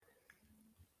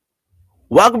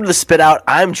Welcome to the Spit Out.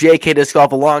 I'm JK Disc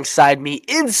Golf. Alongside me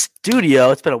in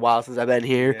studio, it's been a while since I've been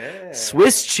here,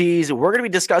 Swiss Cheese. We're going to be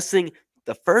discussing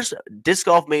the first disc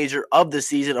golf major of the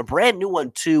season, a brand new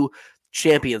one too,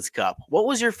 Champions Cup. What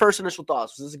was your first initial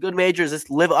thoughts? Was this a good major? Does this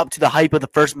live up to the hype of the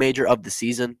first major of the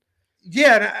season?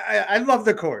 Yeah, and I love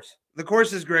the course. The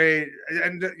course is great,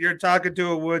 and you're talking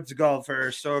to a woods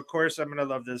golfer, so of course I'm going to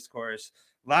love this course.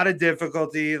 A lot of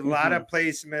difficulty, a lot of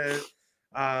placement,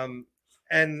 and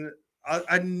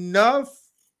enough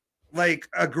like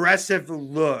aggressive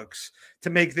looks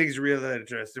to make things real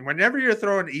interesting. Whenever you're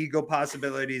throwing eagle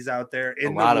possibilities out there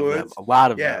in the woods, a lot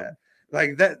of them,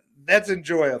 like that's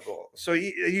enjoyable. So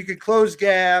you can close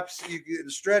gaps, you can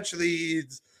stretch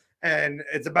leads. And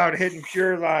it's about hitting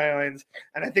pure lines.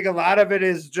 And I think a lot of it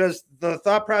is just the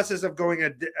thought process of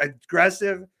going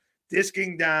aggressive,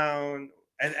 disking down,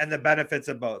 and the benefits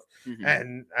of both. Mm-hmm.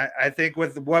 And I think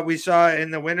with what we saw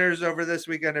in the winners over this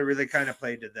weekend, it really kind of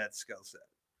played to that skill set,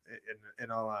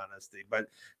 in all honesty. But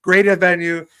great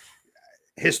venue,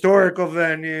 historical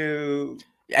venue.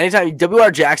 Anytime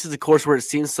W.R. Jackson's a course where it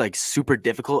seems like super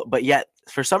difficult, but yet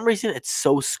for some reason it's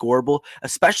so scoreable,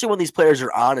 especially when these players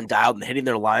are on and dialed and hitting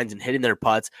their lines and hitting their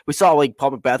putts. We saw like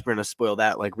Paul McBeth, we're going to spoil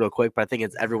that like real quick, but I think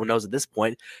everyone knows at this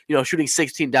point, shooting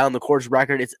 16 down the course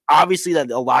record. It's obviously that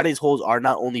a lot of these holes are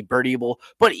not only birdieable,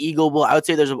 but eagleable. I would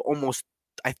say there's almost,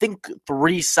 I think,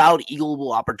 3 solid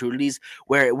eagleable opportunities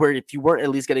where if you weren't at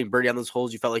least getting birdie on those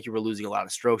holes, you felt like you were losing a lot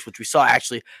of strokes, which we saw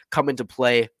actually come into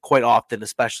play quite often,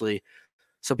 especially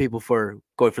some people for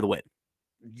going for the win.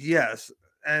 Yes.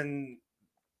 And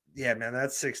yeah, man,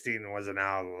 that 16 was an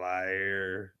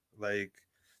outlier. Like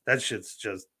that shit's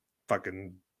just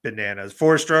fucking bananas.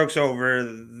 4 strokes over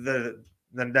the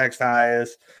next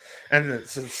highest. And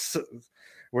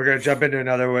we're going to jump into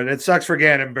another one. It sucks for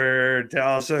Gannon Bird to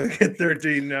also get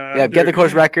 13. Get the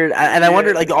course record. And I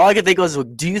wondered, like, all I could think was,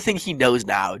 do you think he knows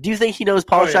now? Do you think he knows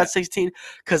Paul shot 16?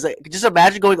 Because just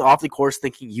imagine going off the course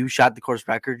thinking you shot the course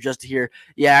record just to hear,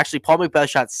 yeah, actually, Paul McBeth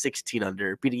shot 16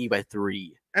 under, beating you by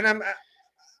 3.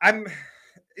 And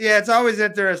yeah, it's always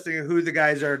interesting who the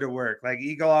guys are to work. Like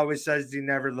Eagle always says he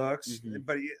never looks,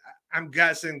 but I'm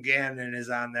guessing Gannon is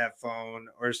on that phone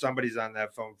or somebody's on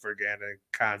that phone for Gannon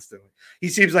constantly. He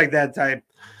seems like that type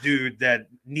dude that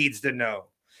needs to know.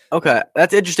 Okay,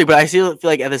 that's interesting, but I feel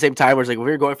like at the same time, where it's like if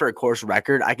we were going for a course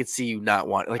record, I could see you not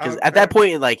want because at that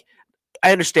point, like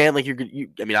I understand, like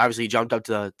I mean, obviously he jumped up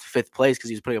to 5th place because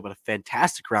he was putting up a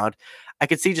fantastic round. I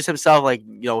could see just himself like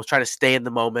trying to stay in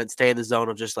the moment, stay in the zone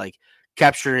of just like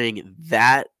capturing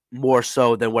that more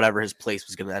so than whatever his place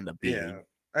was going to end up being.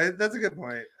 Yeah, that's a good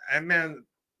point. Man,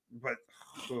 but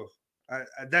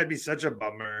that'd be such a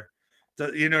bummer.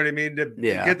 You know what I mean? To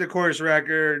get the course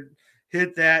record,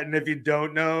 hit that, and if you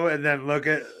don't know, and then look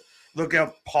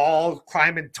at Paul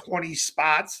climbing 20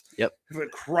 spots,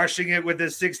 crushing it with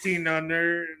his 16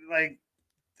 under. Like,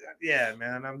 yeah,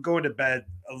 man, I'm going to bed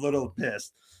a little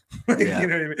pissed. You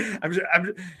know what I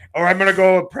mean? I'm gonna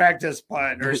go practice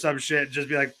putt or some shit and just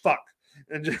be like, fuck.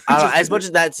 And as much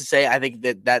as that's to say, I think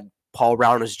that Paul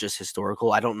round is just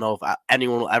historical. I don't know if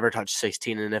anyone will ever touch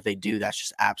 16, and if they do, that's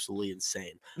just absolutely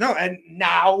insane. No, and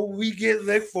now we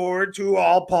look forward to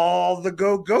all Paul the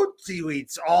goat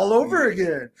tweets all over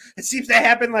again. It seems to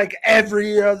happen like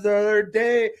every other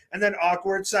day, and then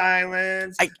awkward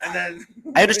silence, and then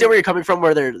I understand where you're coming from.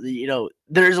 Where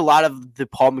there's a lot of the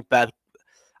Paul McBeth.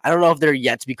 I don't know if they're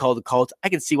yet to be called a cult. I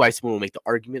can see why someone will make the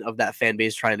argument of that fan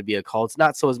base trying to be a cult.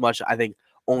 Not so as much, I think,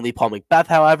 only Paul McBeth,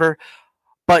 however.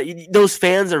 But those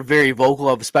fans are very vocal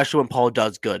of, especially when Paul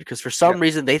does good. Because for some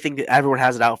reason, they think that everyone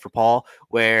has it out for Paul,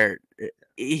 where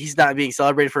he's not being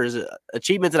celebrated for his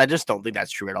achievements. And I just don't think that's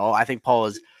true at all. I think Paul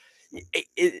is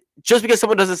just because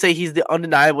someone doesn't say he's the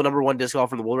undeniable number 1 disc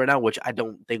golfer in the world right now, which I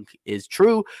don't think is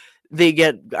true. They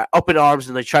get up in arms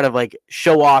and they try to like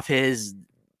show off his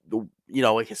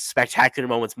like his spectacular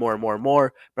moments more and more and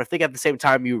more. But I think at the same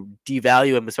time, you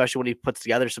devalue him, especially when he puts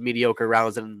together some mediocre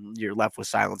rounds and you're left with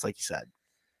silence, like you said.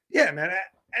 Yeah, man.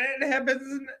 And it happens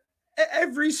in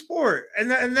every sport. And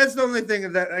that's the only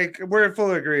thing that like we're in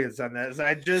full agreement on that. Is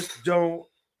I just don't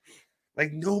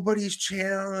like nobody's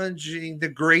challenging the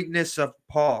greatness of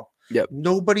Paul. Yep.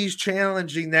 Nobody's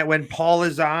challenging that when Paul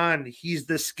is on, he's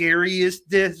the scariest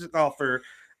disc golfer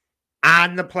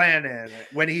on the planet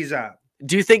when he's on.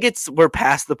 Do you think we're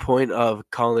past the point of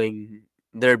calling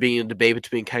there being a debate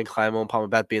between Ken Climo and Paul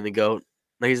McBeth being the GOAT?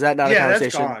 Like, is that not a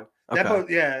conversation? That's gone.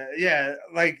 Okay. Yeah.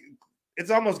 Like, it's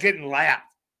almost getting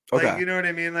lapped. Like, you know what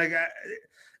I mean? Like,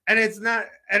 and it's not,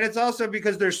 and it's also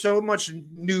because there's so much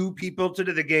new people to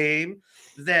the game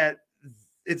that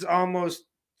it's almost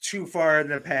too far in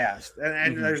the past,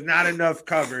 and there's not enough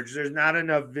coverage. There's not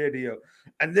enough video,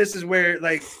 and this is where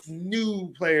like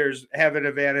new players have an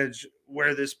advantage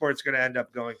where this sport's going to end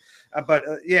up going. But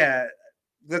yeah,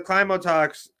 the Climo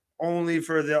talks only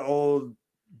for the old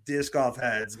disc golf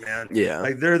heads, man. Yeah.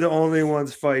 Like they're the only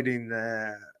ones fighting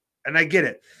that, and I get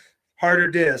it. Harder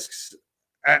discs.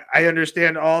 I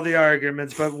understand all the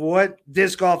arguments, but what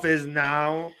disc golf is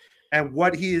now and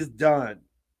what he has done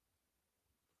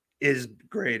is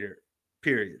greater.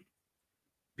 Period.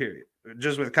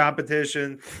 Just with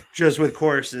competition, just with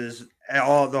courses,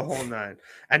 all the whole nine.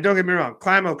 And don't get me wrong,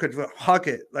 Climo could huck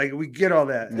it. Like we get all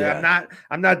that. Yeah.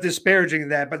 I'm not disparaging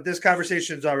that, but this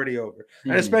conversation is already over.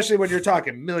 And especially when you're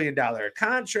talking $1 million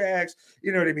contracts,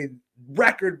 you know what I mean?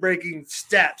 Record-breaking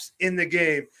steps in the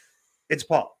game. It's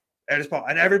Paul.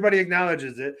 And everybody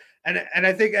acknowledges it. And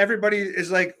I think everybody is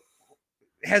like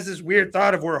has this weird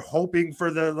thought of we're hoping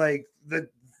for the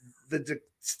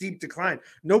steep decline.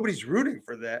 Nobody's rooting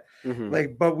for that.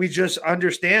 Like, but we just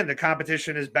understand the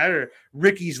competition is better.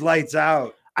 Ricky's lights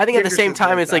out. I think at the same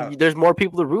time, it's like there's more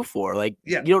people to root for. Like,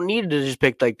 you don't need to just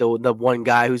pick like the one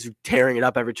guy who's tearing it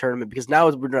up every tournament, because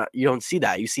now you don't see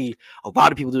that. You see a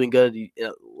lot of people doing good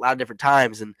a lot of different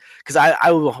times. And because I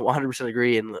would 100%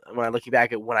 agree. And when I'm looking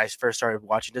back at when I first started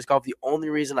watching disc golf, the only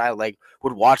reason I like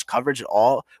would watch coverage at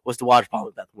all was to watch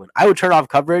Paul McBeth win. I would turn off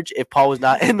coverage if Paul was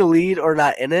not in the lead or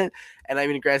not in it. And I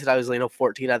mean, granted, I was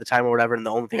 14 at the time or whatever, and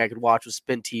the only thing I could watch was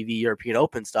Spin TV, European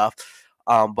Open stuff.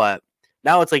 But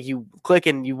now it's like you click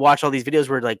and you watch all these videos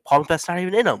where like Paul McBeth's not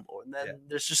even in them. And then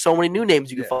there's just so many new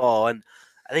names you can follow. And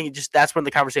I think that's when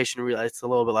the conversation realized it's a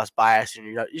little bit less biased, and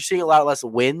you're seeing a lot less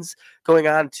wins going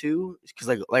on too. Because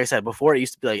like I said before, it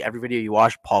used to be like every video you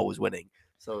watched, Paul was winning.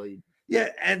 So yeah,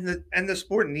 and the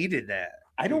sport needed that.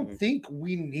 I don't think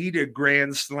we need a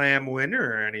Grand Slam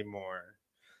winner anymore.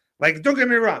 Like, don't get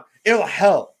me wrong, it'll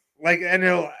help. Like, and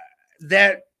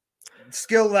that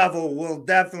skill level will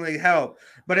definitely help.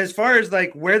 But as far as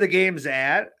like where the game's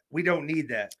at, we don't need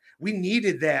that. We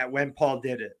needed that when Paul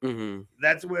did it.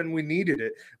 That's when we needed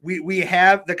it. We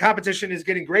have the competition is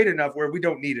getting great enough where we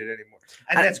don't need it anymore,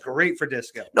 and that's great for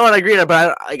disco. No, and I agree,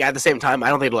 but at the same time, I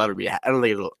don't think it'll ever be. I don't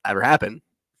think it'll ever happen.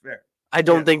 Fair. I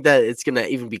don't think that it's gonna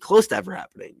even be close to ever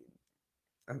happening.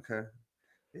 Okay.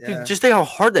 Yeah. Dude, just think how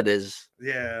hard that is.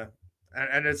 Yeah,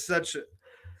 and it's such.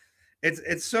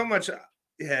 It's so much.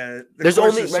 Yeah, there's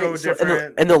only so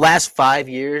different. In the last 5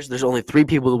 years, there's only 3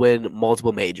 people to win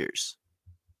multiple majors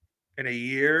in a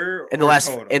year. In the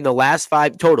last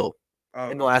 5 total.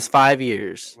 Oh, in the last 5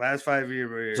 years. Last 5 years.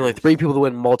 There's only 3 people to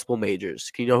win multiple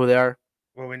majors. Can you know who they are?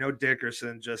 Well, we know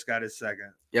Dickerson just got his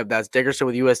second. Yep, that's Dickerson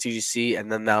with USDGC,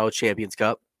 and then now Champions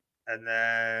Cup. And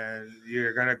then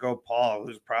you're gonna go Paul,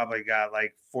 who's probably got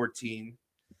like 14.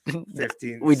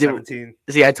 15, 17.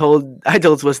 See, I told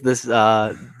Swiss this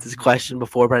question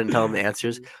before, but I didn't tell him the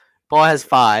answers. Paul has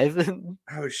 5.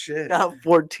 Oh shit! Not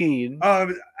 14.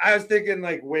 Oh, I was thinking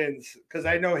like wins, because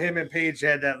I know him and Paige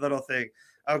had that little thing.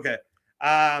 Okay,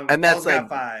 and that's like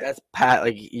 5. That's Pat.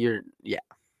 Like you're, yeah.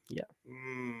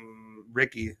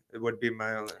 Ricky, it would be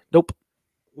my only. Nope.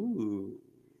 Ooh,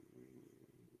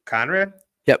 Conrad.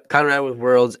 Yep, Conrad with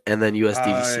Worlds and then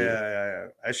USDGC. Yeah.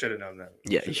 I should have known that.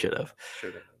 Yeah, you should have.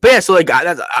 But yeah, so like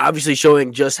that's obviously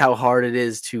showing just how hard it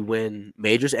is to win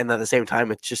majors, and at the same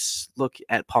time, it's just look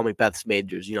at Paul McBeth's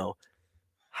majors. You know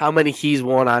how many he's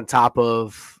won on top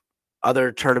of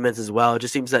other tournaments as well. It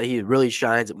just seems that he really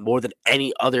shines more than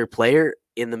any other player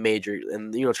in the major,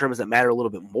 and tournaments that matter a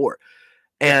little bit more.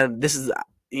 And this is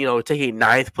taking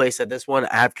 9th place at this one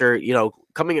after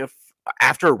coming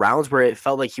after rounds where it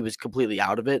felt like he was completely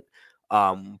out of it.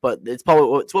 But it's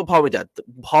what Paul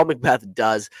McBeth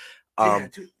does.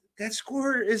 Dude, that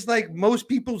score is like most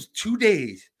people's 2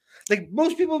 days. Like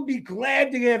most people would be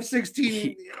glad to have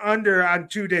 16 under on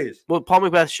 2 days. Well, Paul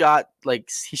McBeth shot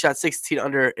 16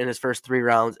 under in his first 3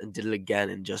 rounds and did it again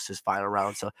in just his final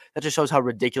round. So that just shows how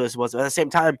ridiculous it was. But at the same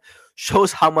time,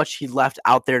 shows how much he left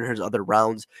out there in his other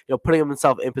rounds, putting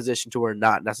himself in position to where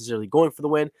not necessarily going for the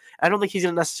win. I don't think he's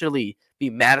going to necessarily be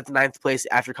mad at the 9th place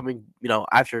after coming,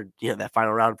 after that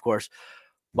final round, of course.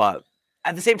 But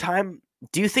at the same time,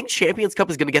 do you think Champions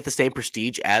Cup is going to get the same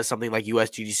prestige as something like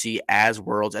USGGC, as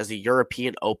Worlds, as the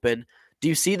European Open? Do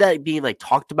you see that being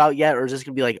talked about yet, or is this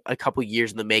going to be a couple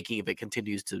years in the making if it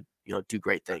continues to do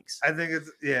great things? I think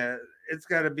it's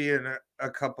got to be in a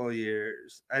couple of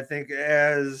years. I think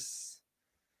as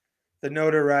the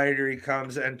notoriety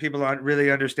comes and people really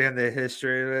understand the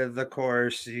history of the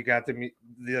course, you got the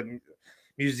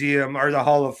museum or the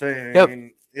Hall of Fame.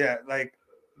 Yep. Yeah, like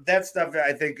that stuff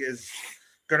I think is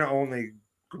going to only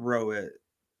grow it.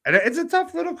 And it's a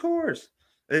tough little course.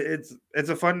 It's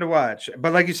a fun to watch.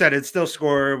 But like you said, it's still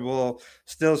scoreable,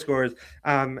 still scores.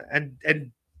 And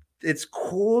it's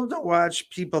cool to watch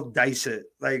people dice it.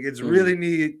 Like it's really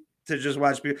neat to just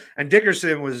watch people. And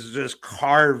Dickerson was just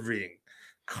carving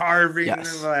in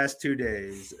the last 2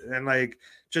 days, and like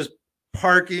just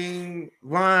parking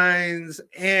lines,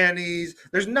 Annies.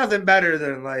 There's nothing better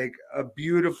than like a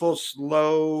beautiful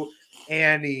slow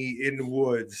Annie in the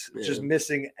woods, just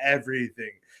missing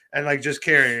everything and like just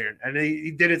carrying it. And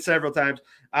he did it several times.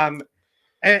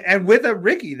 And with a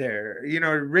Ricky there,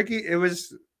 Ricky, it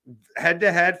was head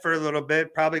to head for a little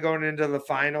bit, probably going into the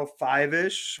final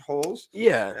 5-ish holes.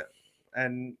 Yeah.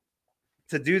 And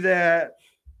to do that,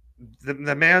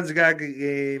 the man's got a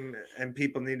game, and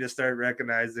people need to start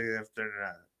recognizing if they're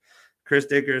not. Chris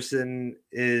Dickerson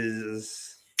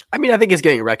is. I mean, I think he's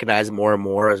getting recognized more and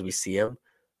more as we see him.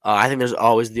 I think there's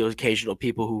always the occasional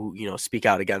people who, speak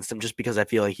out against him just because I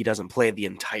feel like he doesn't play the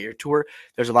entire tour.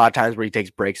 There's a lot of times where he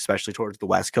takes breaks, especially towards the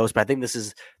West Coast. But I think this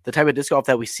is the type of disc golf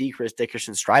that we see Chris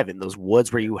Dickerson strive in, those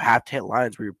woods where you have to hit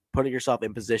lines, where you're putting yourself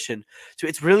in position. So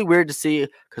it's really weird to see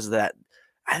because of that.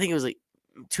 I think it was like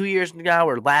 2 years now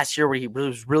or last year where he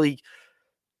was really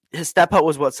his step up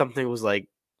was what something was like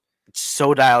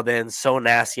so dialed in, so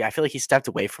nasty. I feel like he stepped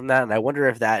away from that, and I wonder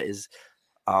if that is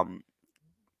I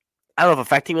don't know if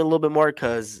affecting him a little bit more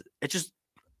because it's just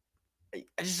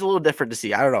a little different to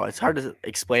see. I don't know. It's hard to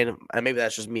explain. And maybe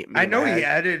that's just me. I know he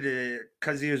added it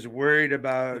because he was worried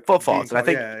about foot faults, and I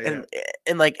think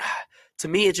and like to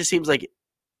me it just seems like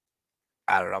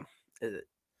I don't know.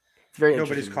 It's very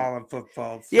nobody's calling foot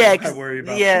faults. Yeah, I worry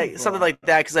about something like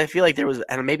that because I feel like there was,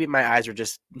 and maybe my eyes are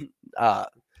just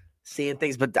seeing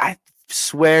things, but I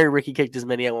swear Ricky kicked his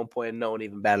mini at one point and no one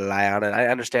even batted an eye on it. I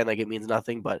understand like it means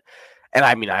nothing, but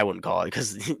I mean I wouldn't call it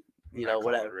because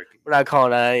whatever. We're not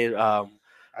calling it.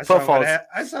 I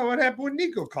saw what happened when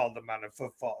Nico called him on a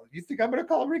football. You think I'm gonna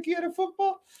call Ricky on a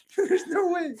football? There's no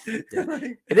way. Yeah.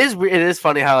 It is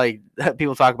funny how like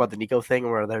people talk about the Nico thing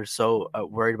where they're so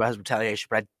worried about his retaliation,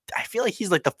 but I feel like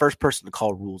he's like the first person to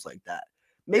call rules like that.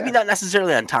 Maybe not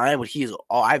necessarily on time, but he's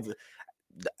all I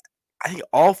think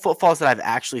all footfalls that I've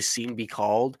actually seen be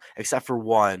called, except for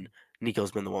one,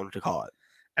 Nico's been the one to call it.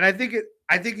 And I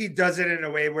think he does it in a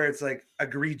way where it's like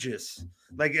egregious,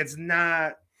 like it's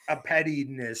not a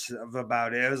pettiness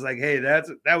about it. It was like, hey, that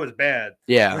was bad.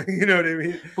 Yeah, you know what I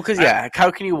mean? Because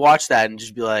how can you watch that and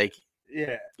just be like,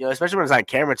 yeah, especially when it's on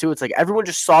camera too. It's like everyone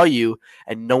just saw you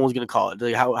and no one's gonna call it.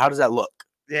 Like, how does that look?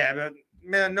 Yeah, but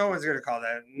man, no one's gonna call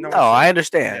that. No, I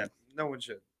understand. Yeah, no one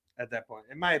should at that point,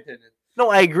 in my opinion. No,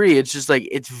 I agree. It's just like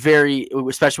it's very,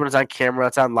 especially when it's on camera,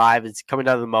 it's on live, it's coming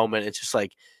down to the moment. It's just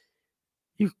like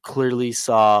you clearly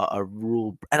saw a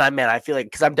rule, and I feel like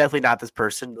because I'm definitely not this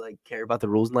person to like care about the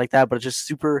rules and like that, but it's just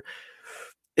super.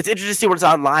 It's interesting to see when it's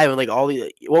on live and like all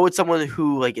the. What would someone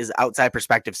who like is outside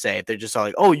perspective say if they're just all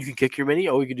like, oh, you can kick your mini,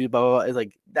 oh, you can do blah blah blah. It's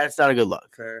like that's not a good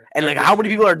look. Fair. And like, how many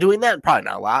people are doing that? Probably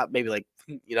not a lot. Maybe like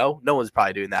no one's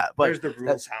probably doing that. But there's the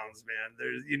rules hounds, man.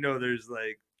 There's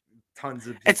like tons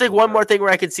of. It's like one more thing where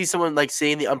I could see someone like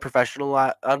seeing the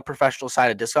unprofessional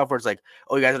side of disc golf, where it's like,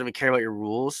 oh, you guys don't even care about your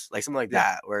rules, like something like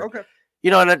that. Where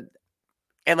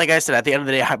and like I said, at the end of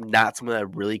the day, I'm not someone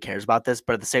that really cares about this,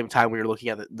 but at the same time, when you're looking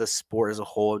at the sport as a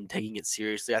whole and taking it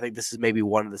seriously, I think this is maybe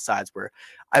one of the sides where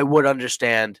I would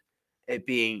understand it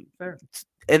being fair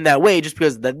in that way, just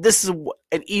because this is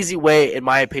an easy way, in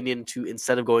my opinion, to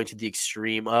instead of going to the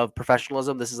extreme of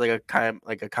professionalism, this is like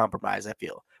a compromise. I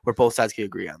feel where both sides can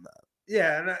agree on that.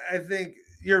 Yeah, and I think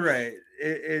you're right.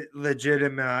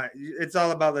 It's all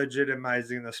about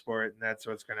legitimizing the sport, and that's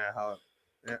what's going to help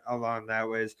along that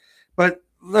ways. But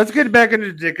let's get back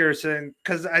into Dickerson,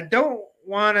 because I don't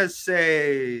want to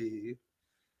say,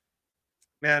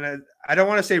 man, I don't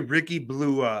want to say Ricky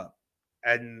blew up.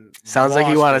 And sounds like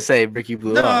you want to say Ricky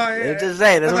blew up. Just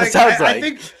say that's what it sounds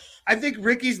like. I think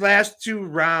Ricky's last 2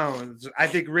 rounds, I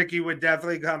think Ricky would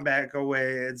definitely come back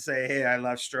away and say, hey, I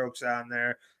left strokes on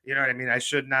there. You know what I mean?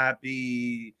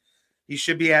 He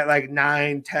should be at like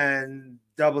 9, 10,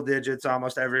 double digits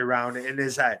almost every round in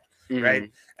his head. Mm-hmm.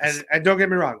 Right. And don't get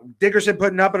me wrong, Dickerson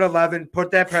putting up at 11,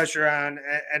 put that pressure on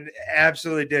and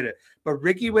absolutely did it. But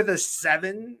Ricky with a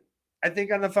 7, I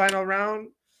think, on the final round,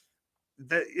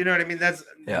 you know what I mean? That's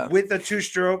with the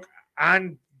 2-stroke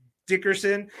on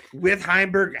Dickerson with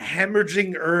Heimburg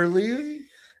hemorrhaging early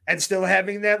and still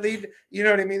having that lead. You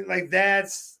know what I mean? Like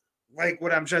that's like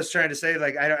what I'm just trying to say.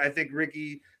 Like I think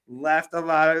Ricky left a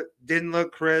lot, didn't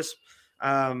look crisp,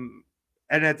 and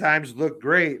at times looked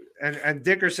great. And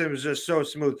Dickerson was just so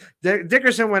smooth.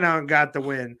 Dickerson went out and got the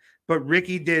win, but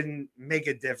Ricky didn't make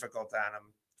it difficult on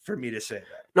him for me to say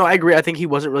that. No, I agree. I think he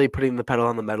wasn't really putting the pedal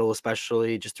on the metal,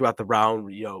 especially just throughout the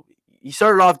round. He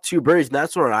started off 2 birdies, and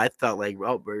that's where I felt like,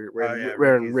 well,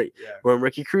 we're in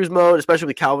Ricky Cruz mode, especially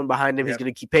with Calvin behind him. He's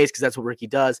going to keep pace because that's what Ricky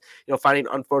does. Finding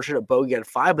an unfortunate bogey on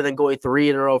 5, but then going 3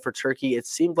 in a row for Turkey. It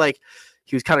seemed like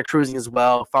he was kind of cruising as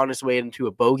well, found his way into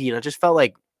a bogey, and I just felt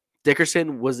like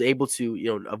Dickerson was able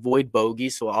to, avoid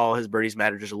bogeys, so all his birdies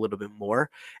mattered just a little bit more.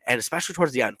 And especially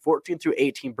towards the end, 14 through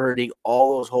 18 birding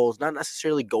all those holes, not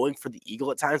necessarily going for the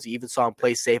eagle at times. We even saw him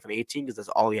play safe on 18 because that's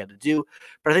all he had to do.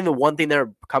 But I think the one thing that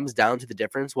comes down to the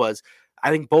difference was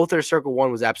I think both their circle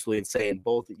 1 was absolutely insane.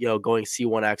 Both, going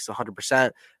C1X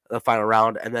 100% the final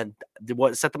round. And then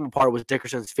what set them apart was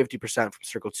Dickerson's 50% from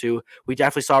circle 2. We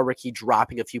definitely saw Ricky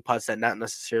dropping a few putts that not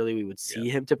necessarily we would see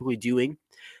him typically doing.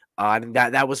 I think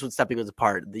that was what stepping us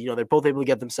apart. They're both able to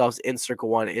get themselves in circle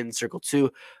 1, in circle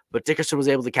 2, but Dickerson was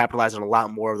able to capitalize on a lot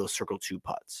more of those circle 2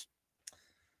 putts.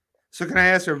 So can I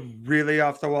ask a really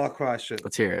off the wall question?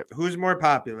 Let's hear it. Who's more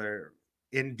popular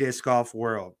in disc golf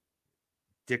world,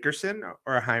 Dickerson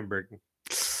or Heimberg?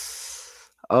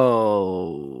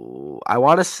 Oh, I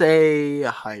want to say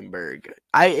Heimberg.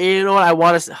 I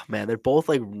want to say, man, they're both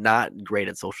like not great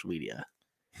at social media.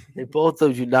 They both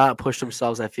do not push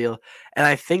themselves, I feel. And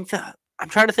I think that I'm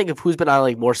trying to think of who's been on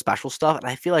like more special stuff. And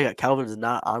I feel like Calvin is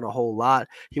not on a whole lot.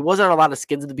 He wasn't on a lot of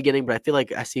skins at the beginning, but I feel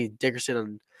like I see Dickerson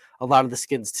on a lot of the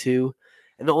skins too.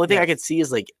 And the only thing I can see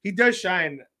is like he does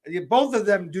shine. Both of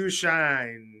them do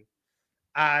shine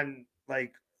on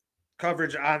like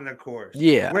coverage on the course.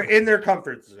 Yeah. We're in their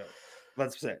comfort zone,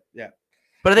 let's say. Yeah.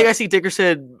 But I think I see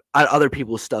Dickerson on other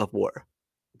people's stuff more.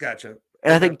 Gotcha.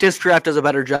 And I think Disc Draft does a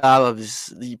better job of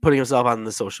putting himself on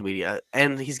the social media.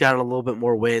 And he's gotten a little bit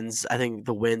more wins. I think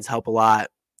the wins help a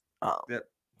lot. Yep.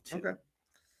 Okay.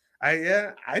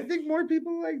 I think more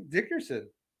people like Dickerson.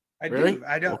 I really? do.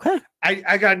 I don't. Okay.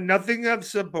 I got nothing of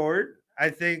support. I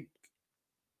think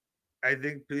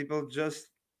people just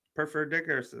prefer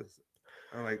Dickerson.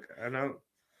 I'm like, I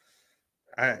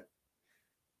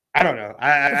don't know.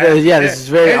 This is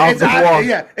very off the wall.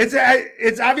 Yeah,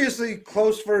 it's obviously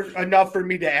close for enough for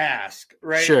me to ask,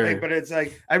 right? Sure. But it's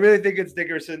like I really think it's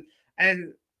Dickerson.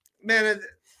 And man,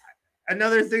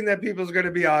 another thing that people's going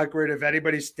to be awkward if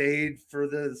anybody stayed for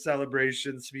the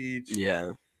celebration speech.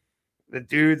 Yeah. The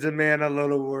dude's a man of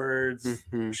little words.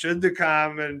 Mm-hmm. Should the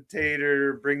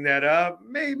commentator bring that up?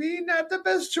 Maybe not the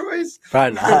best choice.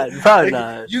 Probably not. Probably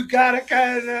not. You gotta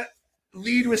kind of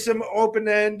lead with some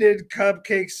open-ended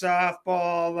cupcake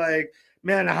softball, like,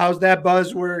 man, how's that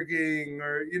buzz working?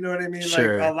 Or you know what I mean?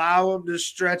 Sure. Like allow them to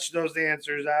stretch those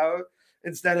answers out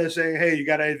instead of saying, hey, you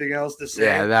got anything else to say?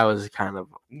 Yeah, that was kind of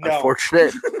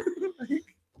unfortunate.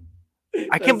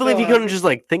 I can't believe you couldn't just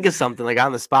like think of something like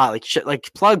on the spot, like shit,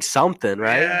 like plug something,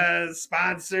 right? Yeah,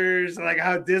 sponsors, like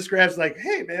how Discraft's like,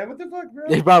 hey man, what the fuck, bro?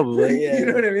 They probably, yeah. You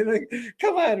know what I mean? Like,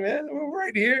 come on, man, we're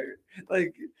right here.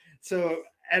 Like, so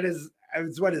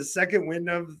it's what his second win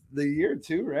of the year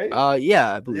too, right?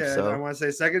 Yeah, I believe so. I want to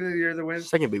say second of the year the win.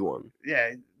 Second big one.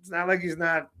 Yeah, it's not like he's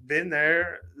not been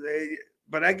there.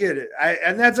 But I get it.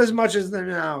 And that's as much as the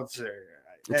announcer.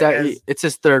 It's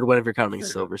his third win if you're counting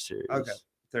Silver Series. Okay.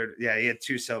 Third, yeah, he had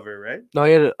 2 silver, right? No,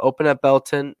 he had to open at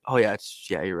Belton. Oh yeah,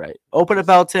 you're right. Open at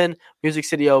Belton, Music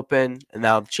City Open, and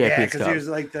now the Champions Cup. Yeah, because he was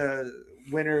like the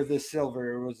winner of the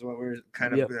silver was what we're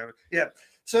kind of yeah.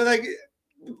 So like,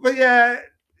 but yeah,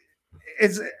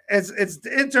 it's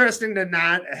interesting to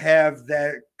not have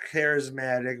that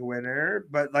charismatic winner,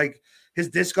 but like his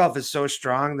disc golf is so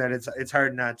strong that it's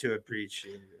hard not to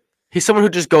appreciate it. He's someone who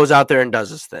just goes out there and does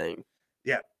his thing.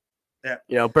 Yeah.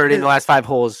 Birding the last 5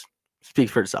 holes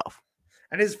speaks for itself.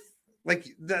 And his like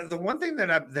the one thing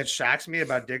that shocks me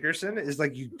about Dickerson is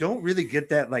like you don't really get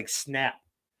that like snap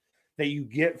that you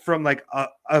get from like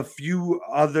a few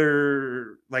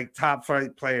other like top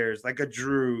 5 players, like a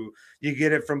Drew. You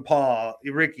get it from Paul,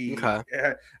 Ricky.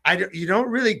 Okay. You don't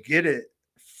really get it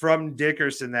from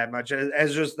Dickerson that much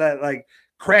as just that like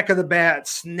crack of the bat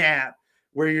snap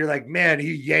where you're like, man,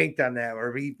 he yanked on that,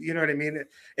 or he, you know what I mean?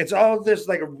 It's all this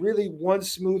like a really one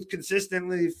smooth,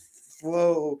 consistently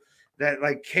flow that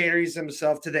like carries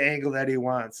himself to the angle that he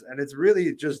wants, and it's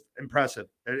really just impressive.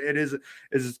 It is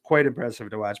quite impressive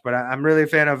to watch. But I'm really a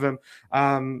fan of him.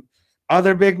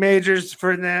 Other big majors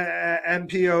for the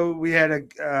MPO, we had a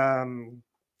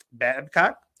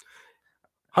Babcock,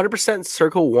 100%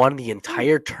 circle won the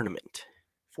entire tournament.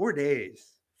 4 days.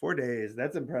 4 days.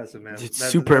 That's impressive, man. It's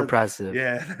super impressive.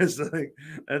 Yeah, that's like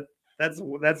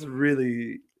that's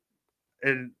really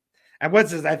and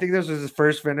what's his? I think this was his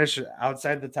first finish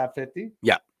outside the top 50.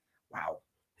 Yeah. Wow.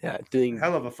 Yeah, doing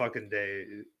hell of a fucking day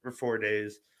for 4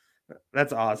 days.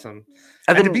 That's awesome.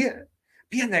 And to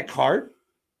be on that card.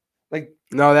 Like,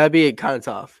 no, that'd be kind of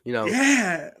tough.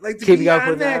 Yeah, like to keeping be up on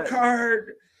with that that.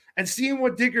 card and seeing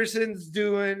what Dickerson's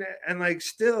doing and like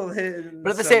still hitting.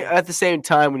 But at the same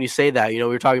time, when you say that, we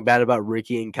were talking bad about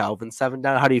Ricky and Calvin 7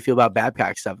 down. How do you feel about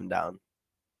Babcock 7 down?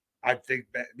 I think,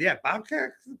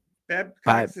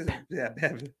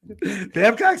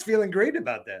 Babcock's feeling great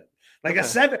about that. Like a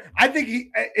 7. I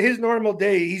think his normal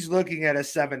day, he's looking at a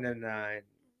 7 and 9,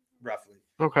 roughly.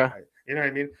 Okay. You know what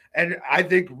I mean? And I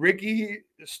think Ricky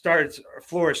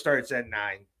floor starts at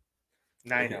 9.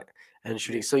 9 up. And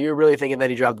shooting. So you're really thinking that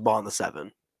he dropped the ball on the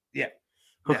 7? Yeah.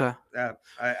 Okay.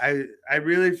 I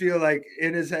really feel like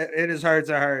in his hearts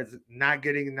of hearts, not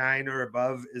getting 9 or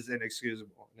above is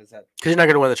inexcusable. Because you're not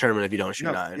going to win the tournament if you don't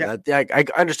shoot 9. Yeah. I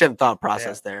understand the thought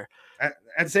process there.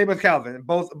 And same with Calvin.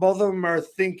 Both of them are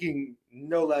thinking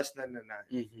no less than a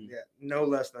 9. Mm-hmm. Yeah, no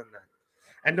less than 9.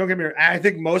 And don't get me wrong, I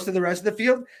think most of the rest of the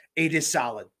field, 8 is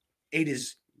solid. 8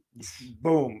 is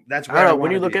boom. That's where I don't know.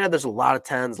 When you look at it, there's a lot of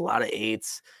 10s, a lot of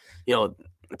 8s.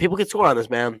 People can score on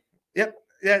this, man. Yep.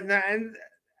 Yeah. And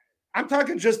I'm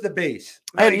talking just the base.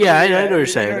 I know what you're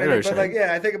saying.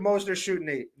 I think most are shooting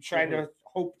 8, trying to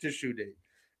hope to shoot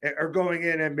 8, or going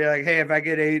in and be like, hey, if I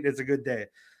get 8, it's a good day.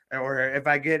 Or if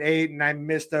I get 8 and I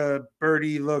missed a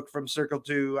birdie look from circle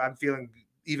 2, I'm feeling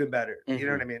even better. Mm-hmm. You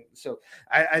know what I mean? So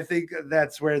I think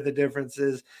that's where the difference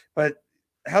is. But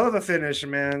hell of a finish,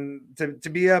 man. To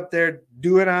be up there,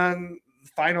 do it on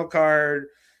final card.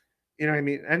 You know what I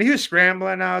mean? And he was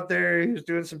scrambling out there. He was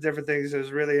doing some different things. It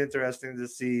was really interesting to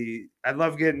see. I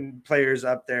love getting players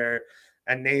up there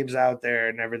and names out there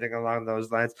and everything along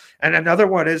those lines. And another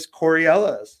one is Corey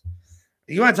Ellis.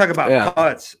 You want to talk about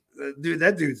putts? Dude,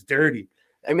 that dude's dirty.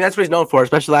 I mean, that's what he's known for,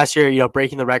 especially last year,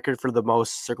 breaking the record for the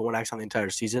most Circle 1X on the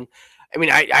entire season. I mean,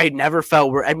 I never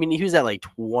felt – he was at like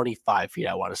 25 feet,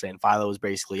 I want to say, and Philo was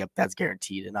basically up. That's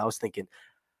guaranteed. And I was thinking,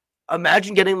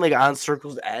 imagine getting like on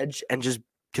Circle's edge and just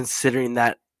considering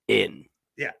that in.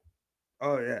 Yeah.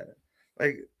 Oh, yeah.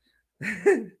 Like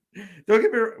 – don't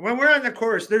get me wrong. When we're on the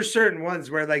course, there's certain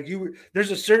ones where like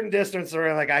there's a certain distance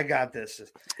where like I got this.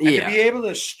 And to be able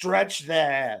to stretch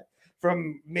that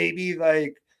from maybe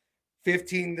like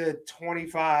 15 to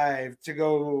 25 to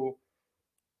go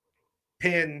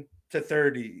pin to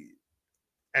 30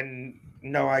 and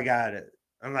no, I got it.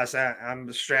 Unless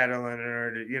I'm straddling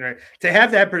or, to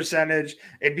have that percentage,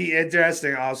 it'd be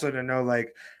interesting also to know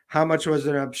like how much was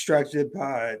an obstructed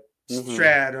putt,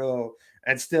 straddle,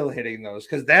 and still hitting those.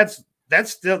 Cause that's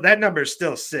still, that number is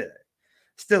still sick.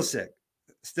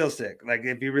 Like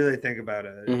if you really think about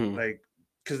it, like,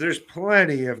 cause there's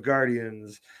plenty of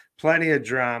Guardians, plenty of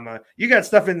drama. You got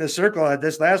stuff in the circle at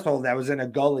this last hole that was in a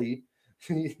gully,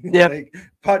 like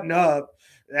putting up,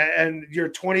 and your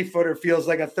 20-footer feels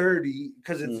like a 30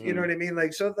 because it's you know what I mean.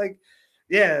 Like so, like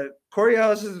Corey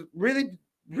Ellis is really,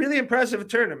 really impressive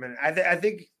tournament. I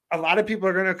think a lot of people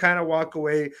are going to kind of walk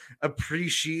away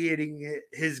appreciating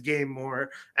his game more,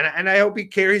 and I hope he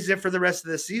carries it for the rest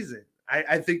of the season.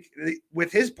 I think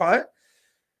with his putt.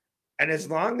 And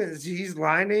as long as he's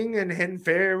lining and hitting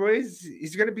fairways,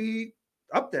 he's going to be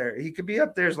up there. He could be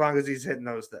up there as long as he's hitting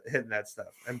that stuff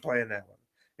and playing that one.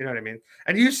 You know what I mean?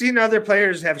 And you've seen other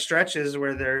players have stretches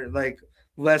where they're like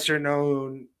lesser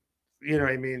known, you know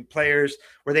what I mean, players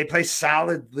where they play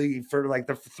solidly for like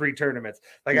the 3 tournaments.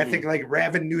 Like I think like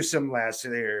Ravin Newsom last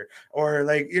year, or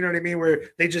like, you know what I mean, where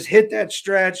they just hit that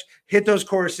stretch, hit those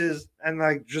courses, and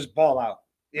like just ball out.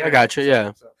 I got you.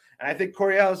 Yeah. So, and I think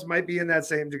Corey Ellis might be in that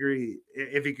same degree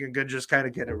if he can just kind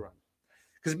of get a run.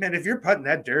 Because, man, if you're putting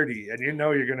that dirty and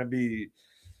you're going to be.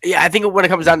 Yeah, I think when it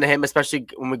comes down to him, especially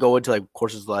when we go into like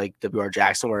courses like WR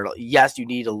Jackson, where yes, you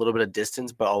need a little bit of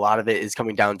distance, but a lot of it is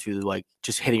coming down to like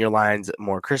just hitting your lines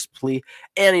more crisply.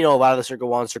 And, a lot of the Circle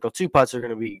 1, Circle 2 putts are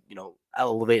going to be,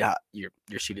 elevate your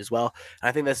shoot as well. And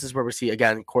I think this is where we see,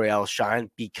 again, Corey Ellis shine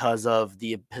because of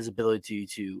his ability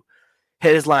to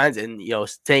hit his lines and,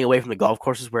 staying away from the golf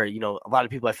courses where, a lot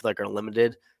of people I feel like are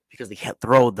limited because they can't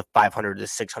throw the 500 to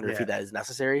 600 feet that is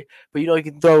necessary. But, you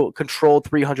can throw controlled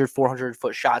 300,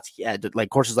 400-foot shots like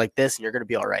courses like this, and you're going to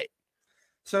be all right.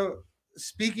 So,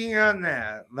 speaking on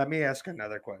that, let me ask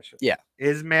another question. Yeah.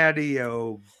 Is Matty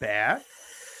O back,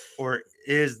 or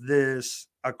is this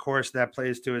a course that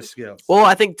plays to his skills? Well,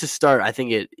 I think to start, I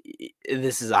think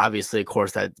this is obviously a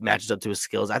course that matches up to his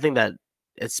skills. I think that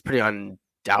it's pretty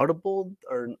undoubtable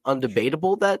or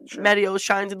undebatable that Matty O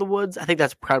shines in the woods. I think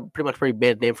that's pretty much where he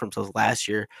made a name for himself last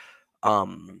year.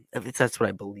 That's what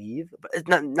I believe. But it's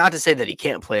not to say that he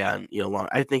can't play on long.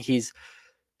 I think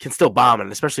can still bomb,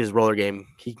 and especially his roller game,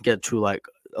 he can get to like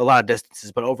a lot of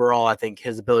distances. But overall, I think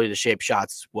his ability to shape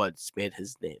shots is what's made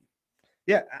his name.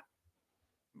 Yeah,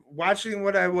 watching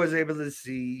what I was able to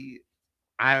see,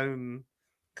 I'm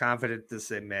confident to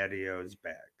say Matteo is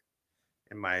back,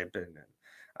 in my opinion.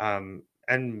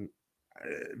 And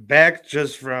back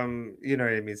just from, you know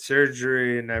what I mean,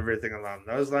 surgery and everything along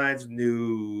those lines,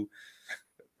 new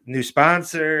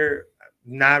sponsor,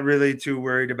 not really too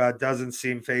worried about, doesn't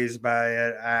seem phased by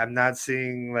it. I'm not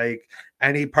seeing like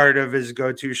any part of his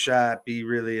go-to shot be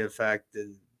really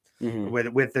affected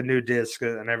with the new disc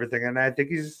and everything. And I think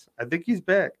he's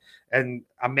back. And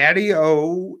a Matty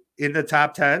O in the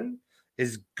top 10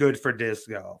 is good for disc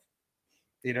golf.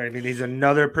 You know what I mean? He's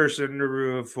another person to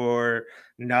root for,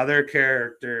 another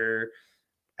character,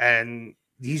 and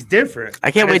he's different. I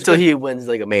can't And wait it's till good- he wins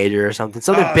like a major or something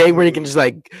big where he can just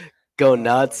like go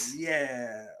nuts.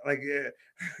 Yeah, like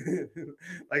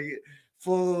like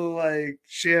full like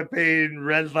champagne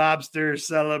Red Lobster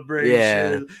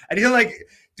celebration. And he'll like,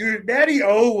 dude, Matty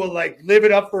O will like live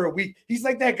it up for a week. He's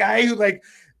like that guy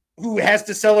who has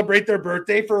to celebrate their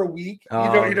birthday for a week. You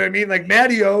know what I mean? Like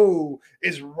Matty O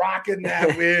is rocking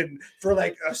that win for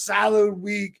like a solid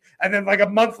week. And then like a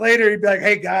month later, he'd be like,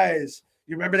 hey guys,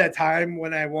 you remember that time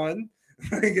when I won?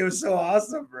 Like it was so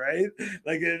awesome, right?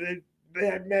 Like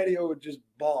Matty O would just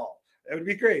ball. It would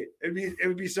be great. It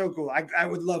would be so cool. I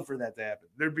would love for that to happen.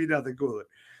 There'd be nothing cooler.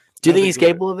 Do you think he's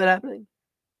capable of it happening?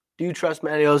 Do you trust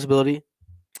Matty O's ability?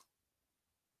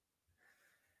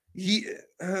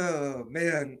 Oh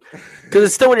man, because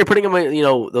it's still when you're putting him, you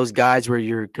know, those guys where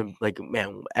you're like,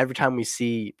 man, every time we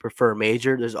see prefer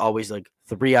major, there's always like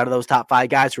 3 out of those top 5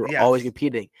 guys who are always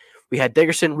competing. We had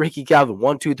Dickerson, Ricky Calvin,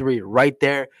 1, 2, 3 right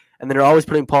there, and then they're always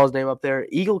putting Paul's name up there.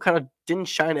 Eagle kind of didn't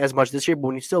shine as much this year, but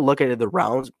when you still look at it, the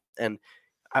rounds, and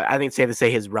I think it's safe to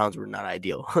say his rounds were not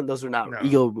ideal. Those were not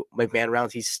Eagle McMahon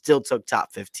rounds. He still took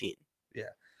top 15.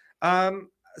 Yeah.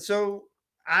 So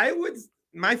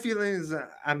my feelings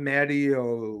on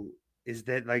Matteo is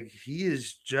that like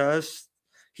he's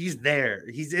there.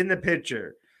 He's in the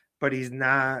picture, but he's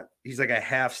like a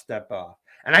half step off.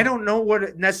 And I don't know what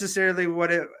it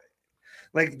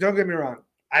like, don't get me wrong.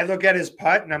 I look at his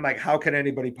putt and I'm like, how can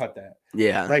anybody putt that?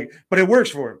 Yeah. Like, but it works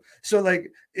for him. So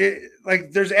like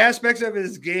there's aspects of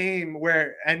his game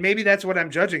where, and maybe that's what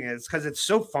I'm judging it. It's because it's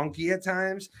so funky at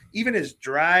times. Even his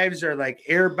drives are like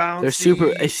air bouncy. They're super.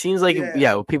 It seems like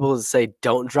people say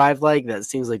don't drive like that. It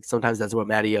seems like sometimes that's what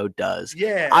Matteo does.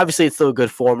 Yeah. Obviously, it's still a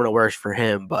good form and it works for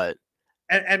him, but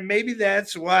and maybe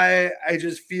that's why I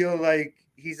just feel like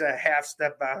he's a half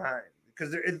step behind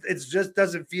because it just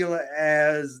doesn't feel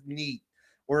as neat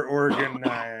or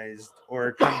organized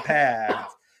or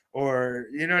compact, or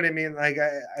you know what I mean? Like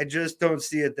I just don't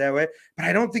see it that way. But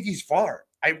I don't think he's far.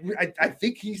 I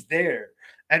think he's there.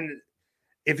 And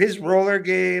if his roller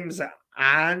game's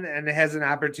on and has an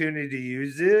opportunity to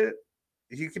use it,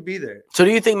 he could be there. So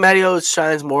do you think Matteo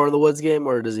shines more in the woods game,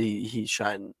 or does he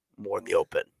shine more in the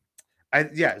open?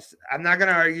 Yes. I'm not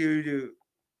gonna argue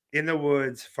in the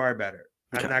woods far better.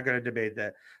 Okay. I'm not gonna debate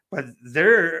that. But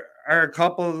there are a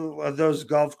couple of those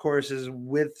golf courses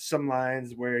with some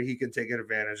lines where he can take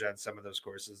advantage on some of those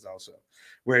courses also,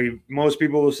 where most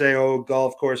people will say, oh,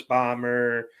 golf course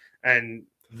bomber, and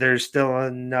there's still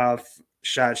enough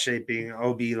shot shaping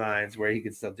OB lines where he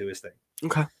can still do his thing.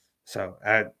 Okay. So,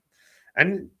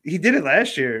 and he did it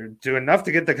last year, do enough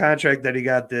to get the contract that he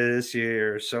got this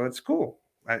year. So it's cool.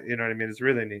 You know what I mean? It's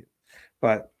really neat.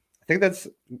 But I think that's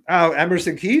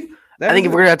Emerson Keith. I think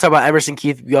if we're going to talk about Emerson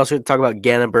Keith, we also talk about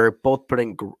Gannonberg, both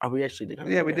putting. We actually did.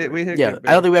 Yeah, we did. Yeah,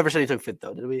 I don't think we ever said he took 5th,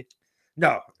 though, did we?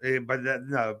 No, but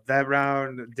that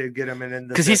round did get him in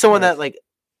because he's someone that, like,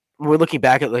 we're looking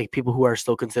back at like people who are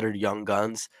still considered young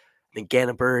guns. I think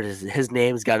Gannonberg, his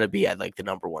name's got to be at like the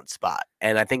number 1 spot.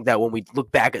 And I think that when we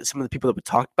look back at some of the people that we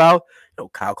talked about, you know,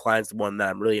 Kyle Klein's the one that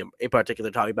I'm really in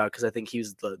particular talking about because I think he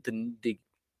was the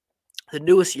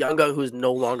newest young gun who's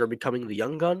no longer becoming the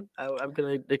young gun. I'm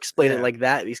going to explain it like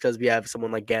that because we have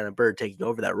someone like Gannonberg taking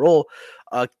over that role.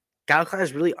 Kyle Klein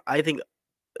is really, I think,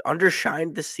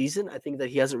 undershined this season. I think that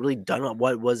he hasn't really done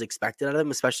what was expected of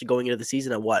him, especially going into the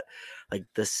season at like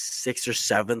the 6th or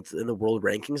 7th in the world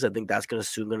rankings. I think that's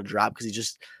soon going to drop because he's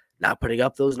just not putting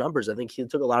up those numbers. I think he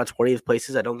took a lot of 20th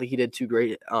places. I don't think he did too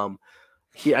great. I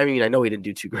know he didn't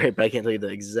do too great, but I can't tell you the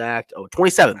exact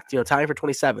 27th, tying for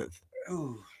 27th.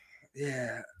 Oh,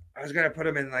 yeah. I was going to put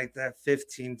him in like that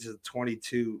 15 to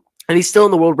 22. And he's still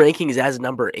in the world rankings as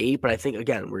number 8, but I think,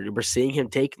 again, we're seeing him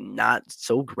take not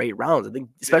so great rounds. I think,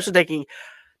 especially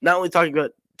not only talking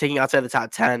about taking outside the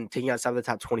top 10, taking outside the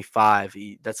top 25,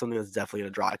 that's something that's definitely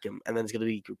going to drop him. And then it's going to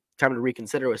be time to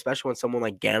reconsider, especially when someone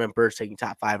like Gannonberg's taking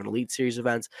top 5 in Elite Series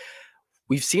events.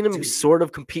 We've seen him Dude. sort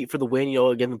of compete for the win,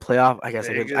 again, the playoff. I guess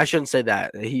I Vegas. shouldn't say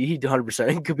that. He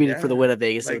 100% competed for the win at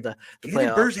Vegas. Like, the Gannon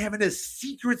playoff. Buhr's having a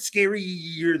secret scary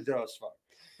year thus far.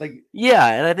 Like,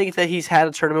 yeah, and I think that he's had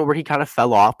a tournament where he kind of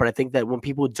fell off, but I think that when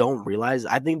people don't realize,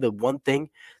 I think the one thing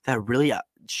that really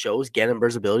shows Gannon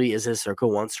Buhr's ability is his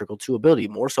circle 1, circle 2 ability,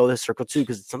 more so than circle 2,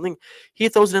 because it's something he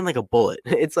throws it in like a bullet.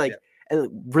 It's like, and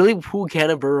really who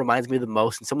Gannon Buhr reminds me the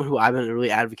most, and someone who I've been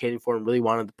really advocating for and really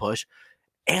wanted to push,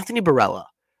 Anthony Barella.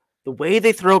 The way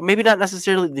they throw, maybe not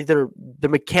necessarily, the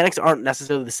mechanics aren't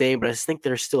necessarily the same, but I just think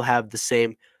they still have the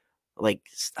same, like,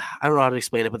 I don't know how to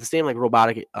explain it, but the same like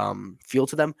robotic feel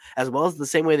to them, as well as the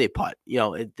same way they putt.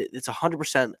 It's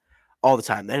 100% all the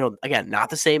time. They don't, again, not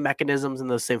the same mechanisms in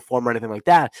the same form or anything like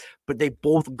that, but they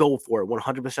both go for it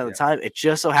 100% of the time. It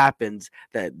just so happens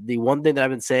that the one thing that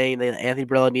I've been saying that Anthony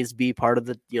Barella needs to be part of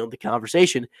the the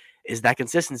conversation is that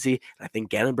consistency. And I think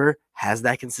Gannon Buhr has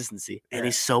that consistency, and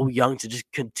he's so young to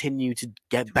just continue to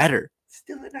get better.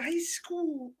 Still in high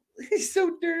school, he's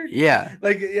so dirty. Yeah,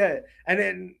 and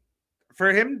then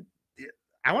for him,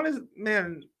 I want to,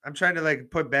 man. I'm trying to like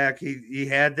put back. He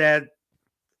had that.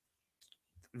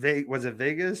 Was it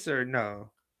Vegas or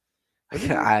no?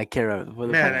 I can't remember.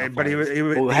 Man, but he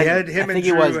had him and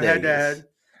Drew head to head.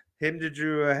 Him to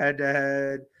Drew head to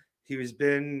head. He's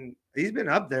been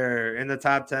up there in the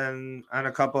top 10 on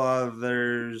a couple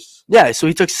others. Yeah, so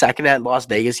he took second at Las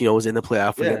Vegas. Was in the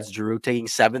playoff against Drew, taking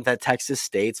 7th at Texas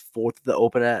State, 4th at the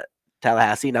Open at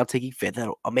Tallahassee, now taking 5th at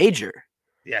a major.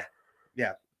 Yeah.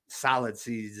 Solid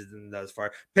season thus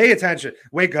far. Pay attention.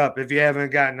 Wake up if you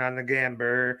haven't gotten on the Gannon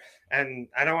Buhr. And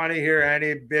I don't want to hear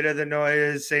any bit of the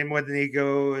noise. Same with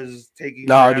Nico is taking.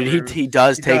 No, dude, he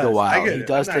does take a while. He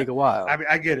does take a while. I mean,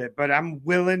 I get it, but I'm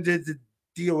willing to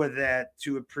deal with that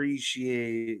to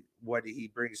appreciate what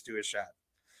he brings to a shot.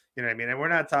 You know what I mean? And we're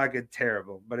not talking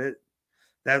terrible, but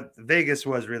that Vegas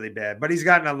was really bad, but he's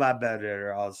gotten a lot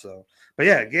better also. But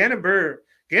yeah, Gannon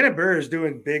Buhr is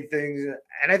doing big things,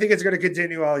 and I think it's going to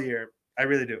continue all year. I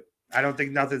really do. I don't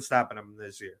think nothing's stopping him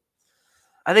this year.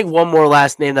 I think one more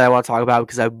last name that I want to talk about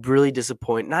because I'm really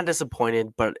not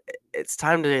disappointed, but it's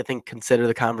time to, I think, consider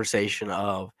the conversation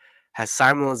of, has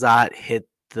Simon Lizotte hit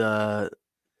the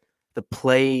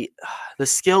play, the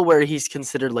skill where he's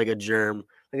considered like a Germ,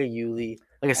 like a Yuli,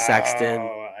 like a Sexton.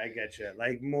 Oh, I get you.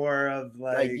 Like more of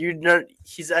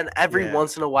he's an every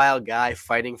once in a while guy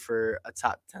fighting for a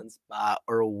top 10 spot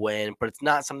or a win, but it's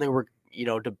not something we're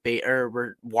debate or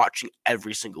we're watching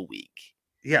every single week.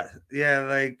 Yeah,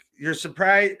 like you're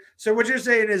surprised. So what you're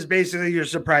saying is basically you're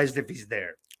surprised if he's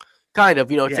there. Kind of,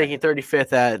 taking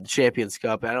 35th at Champions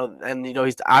Cup.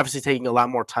 He's obviously taking a lot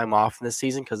more time off in this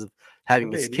season because of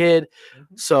having his kid.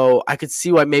 Mm-hmm. So I could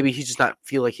see why maybe he's just not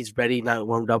feel like he's ready, not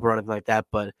warmed up or anything like that.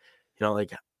 But only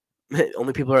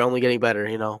people are only getting better.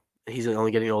 He's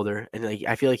only getting older, and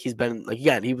I feel like he's been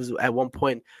he was at one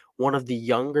point one of the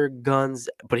younger guns,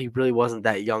 but he really wasn't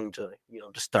that young to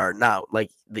to start out like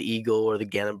the Eagle or the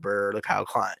Gannon Buhr or the Kyle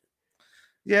Klein.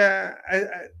 Yeah,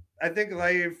 I think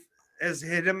life has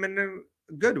hit him in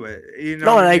a good way.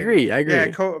 No, and I agree. Yeah,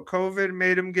 COVID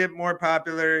made him get more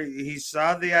popular. He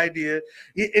saw the idea.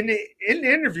 In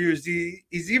interviews,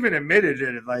 he's even admitted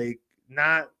it, like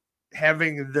not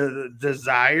having the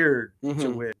desire to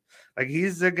win. Like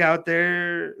he's the guy out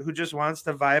there who just wants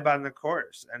to vibe on the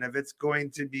course. And if it's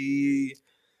going to be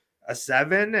a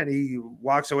 7 and he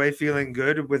walks away feeling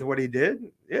good with what he did,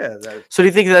 So do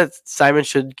you think that Simon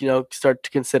should, start to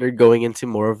consider going into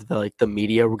more of the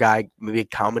media guy, maybe a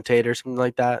commentator or something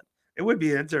like that? It would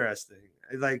be interesting.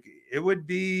 Like it would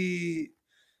be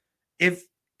if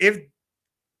the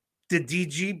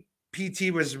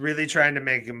DGPT was really trying to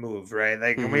make a move, right?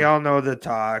 Like, and we all know the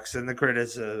talks and the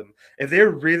criticism. If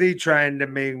they're really trying to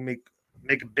make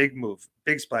a big move,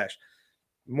 big splash,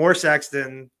 more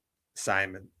Sexton,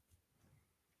 Simon.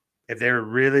 If they were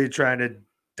really trying to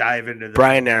dive into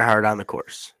Brian Earhart on the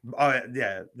course. Oh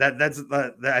yeah, that's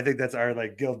I think that's our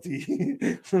guilty.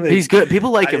 He's good.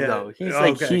 People like him though. He's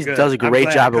he does a great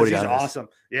job at what he does. He's awesome.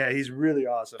 Yeah, he's really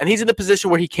awesome. And he's in a position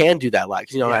where he can do that.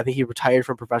 Like I think he retired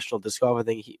from professional disc golf. I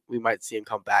think we might see him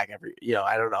come back every.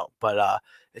 I don't know, but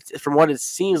from what it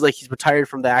seems like, he's retired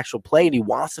from the actual play and he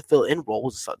wants to fill in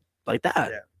roles like that.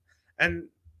 Yeah, and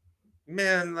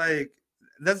man,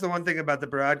 that's the one thing about the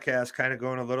broadcast, kind of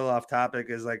going a little off topic,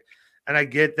 is and I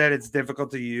get that it's difficult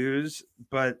to use,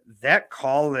 but that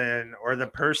call in or the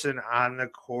person on the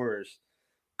course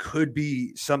could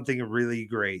be something really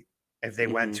great if they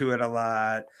went to it a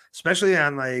lot, especially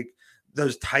on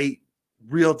those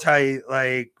real tight,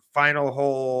 final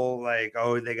hole,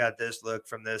 they got this look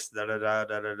from this, da da da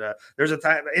da da da. There's a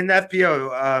time in the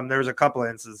FPO, there was a couple of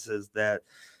instances that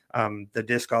the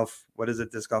disc golf. What is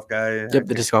it? Disc golf guy. Yep,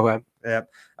 the disc golf guy. Yep.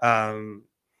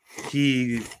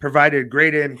 He provided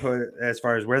great input as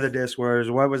far as where the disc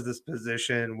was, what was this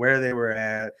position, where they were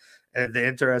at, and the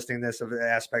interestingness of the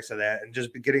aspects of that, and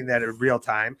just getting that in real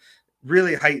time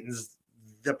really heightens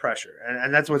the pressure,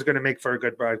 and that's what's going to make for a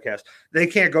good broadcast. They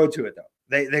can't go to it though.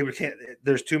 They can't.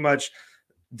 There's too much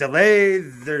delay.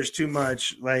 There's too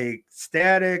much like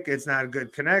static. It's not a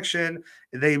good connection.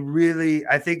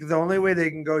 I think the only way they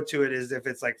can go to it is if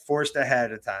it's like forced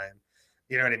ahead of time.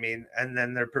 You know what I mean? And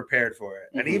then they're prepared for it.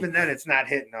 And even then, it's not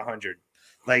hitting 100.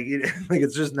 Like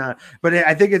it's just not. But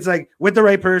I think it's like with the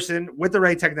right person, with the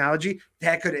right technology,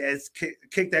 that could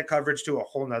kick that coverage to a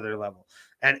whole nother level.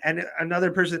 And another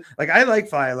person, like I like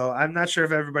Philo. I'm not sure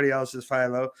if everybody else is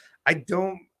Philo. I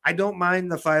don't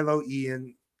mind the Philo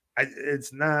Ian.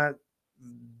 It's not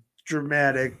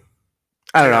dramatic.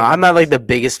 I don't know. I'm not like the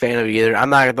biggest fan of it either. I'm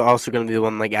not also going to be the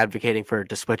one like advocating for it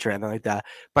to switch or anything like that.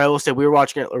 But I will say we were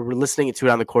watching it or we're listening to it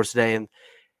on the course today, and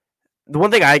the one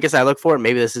thing I guess I look for, and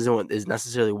maybe this isn't what is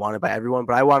necessarily wanted by everyone,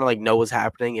 but I want to like know what's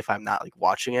happening if I'm not like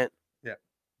watching it. Yeah,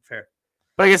 fair.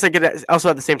 But I guess I could also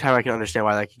at the same time I can understand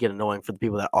why that could get annoying for the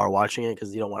people that are watching it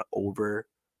because you don't want over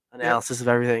analysis of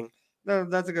everything. No,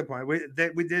 that's a good point. We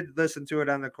did listen to it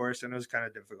on the course, and it was kind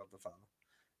of difficult to follow.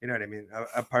 You know what I mean?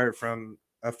 Apart from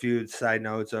a few side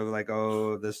notes of like,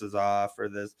 oh, this is off or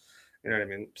this, you know what I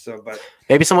mean? So, but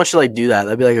maybe someone should like do that.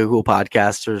 That'd be like a cool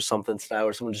podcast or something style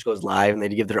where someone just goes live and they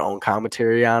give their own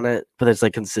commentary on it, but it's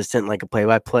like consistent, like a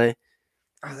play-by-play.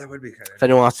 Oh, that would be kind of. If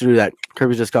anyone wants to do that,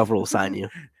 Kirby's Disc Golf will sign you.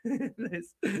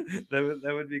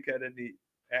 That would be kind of neat.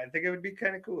 I think it would be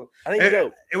kind of cool. I think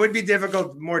it would be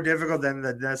more difficult than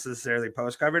the necessarily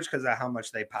post coverage because of how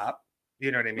much they pop.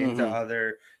 You know what I mean? To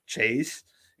other chase.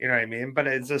 You know what I mean? But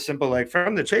it's a simple like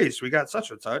from the chase, we got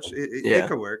such a touch. It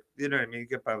could work. You know what I mean? You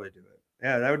could probably do it.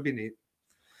 Yeah, that would be neat.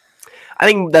 I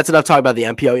think that's enough talk about the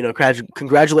MPO. You know,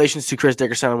 congratulations to Chris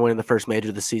Dickerson on winning the first major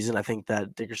of the season. I think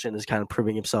that Dickerson is kind of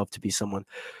proving himself to be someone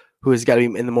who has got to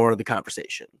be in the more of the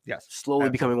conversation. Yes, slowly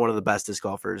becoming one of the best disc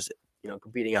golfers. You know,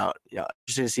 competing out. You know,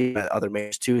 interesting to see other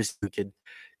majors too. So we could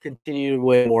continue to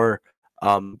win more.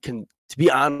 To be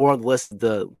on more on the list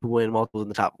to win multiple in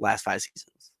the top last 5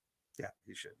 seasons. Yeah,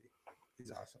 he should be.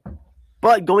 He's awesome.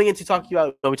 But going into talking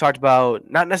about, we talked about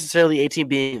not necessarily 18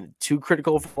 being too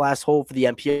critical for the last hole for the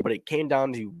MPO, but it came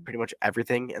down to pretty much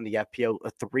everything in the FPO,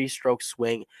 a 3-stroke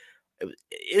swing.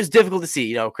 It was difficult to see.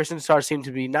 You know, Kristin Tattar seemed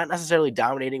to be not necessarily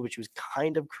dominating, but she was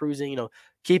kind of cruising, you know,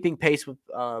 keeping pace with,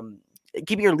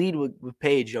 keeping her lead with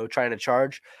Paige, you know, trying to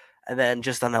charge. And then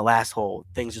just on that last hole,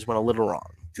 things just went a little wrong.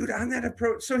 Dude, on that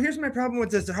approach. So here's my problem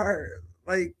with Tattar.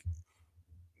 Like,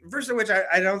 first of which,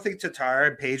 I don't think Tattar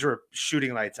and Paige were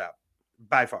shooting lights out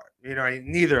by far. You know,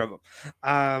 neither of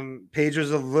them. Paige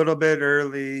was a little bit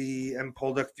early and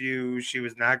pulled a few. She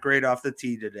was not great off the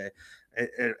tee today.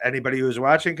 Anybody who was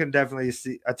watching can definitely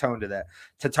atone to that.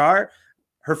 Tattar,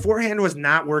 her forehand was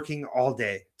not working all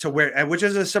day which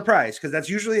is a surprise because that's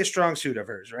usually a strong suit of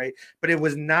hers, right? But it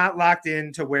was not locked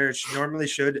in to where she normally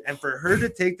should. And for her to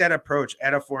take that approach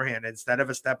at a forehand instead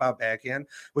of a step out backhand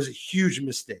was a huge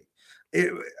mistake.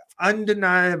 It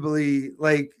undeniably,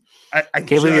 like, I can't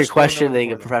believe you're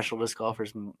questioning a professional disc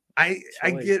golfer's. I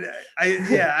get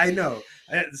I know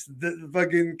it's the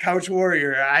fucking couch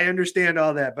warrior. I understand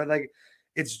all that, but like,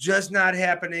 it's just not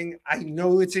happening. I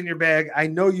know it's in your bag. I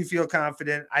know you feel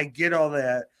confident. I get all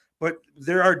that, but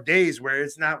there are days where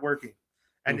it's not working,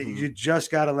 and you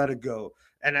just got to let it go.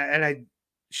 And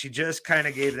she just kind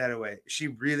of gave that away. She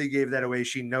really gave that away.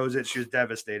 She knows it. She was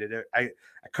devastated. I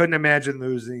couldn't imagine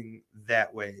losing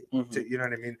that way. You know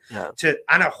what I mean? Yeah.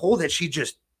 On a hole that she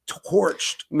just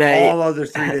torched all other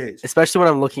 3 days. Especially when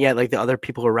I'm looking at like the other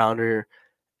people around her,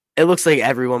 it looks like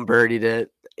everyone birdied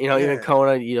it. You know, even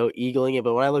Kona, you know, eagling it.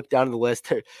 But when I look down the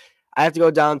list, I have to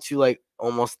go down to like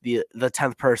almost the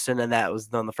 10th person, and that was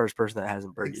the first person that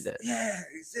hasn't birdied it. Yeah,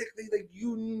 exactly. Like,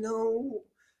 you know.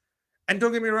 And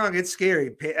don't get me wrong, it's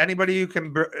scary. Anybody you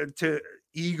can to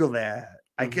eagle that,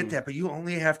 I get that, but you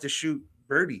only have to shoot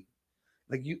birdie.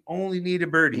 Like, you only need a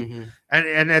birdie,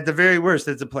 and at the very worst,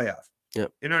 it's a playoff.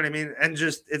 Yep. You know what I mean? And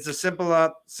just it's a simple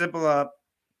up.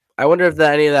 I wonder if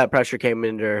any of that pressure came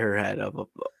into her head.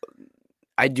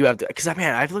 I do have to, because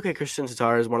I look at Kristin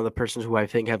Tattar as one of the persons who I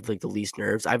think have like the least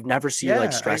nerves. I've never seen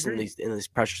like stress in these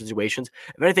pressure situations.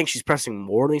 If anything, she's pressing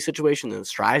more in these situations than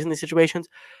strives in these situations.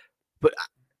 But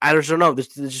I just don't know. This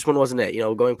just one wasn't it. You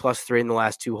know, going +3 in the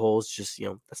last 2 holes, just, you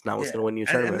know, that's not what's going to win you a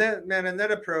tournament. And that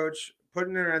approach,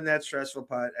 putting her on that stressful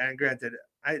putt, and granted,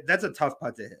 that's a tough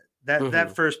putt to hit.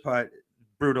 That first putt,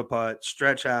 brutal putt,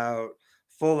 stretch out,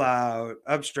 full out,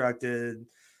 obstructed.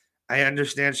 I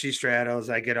understand she straddles.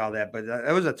 I get all that, but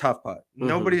that was a tough putt. Mhm.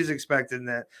 Nobody's expecting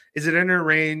that. Is it in her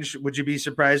range? Would you be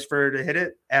surprised for her to hit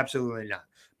it? Absolutely not.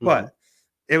 But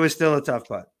it was still a tough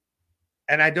putt.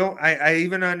 And I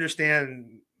even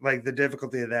understand like the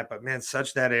difficulty of that, but man,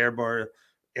 such that air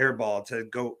ball to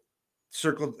go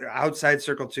outside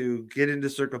circle 2, get into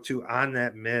circle 2 on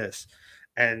that miss.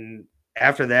 And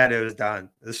after that, it was done.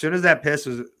 As soon as that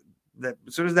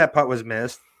putt was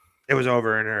missed, it was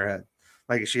over in her head.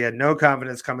 Like she had no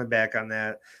confidence coming back on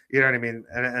that. You know what I mean?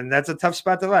 And that's a tough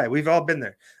spot to lie. We've all been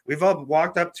there. We've all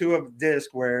walked up to a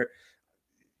disc where,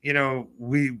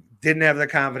 we didn't have the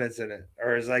confidence in it.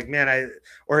 Or it's like, man,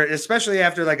 or especially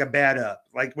after like a bad up.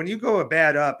 Like when you go a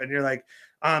bad up and you're like,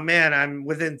 oh man, I'm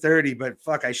within 30, but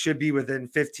fuck, I should be within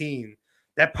 15.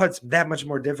 That putt's that much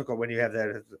more difficult when you have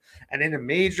that. And in a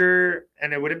major,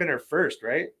 and it would have been her first,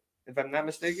 right? If I'm not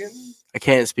mistaken. I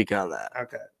can't speak on that.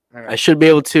 Okay. All right. I should be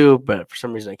able to, but for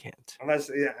some reason I can't. Unless,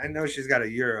 I know she's got a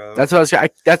Euro. That's what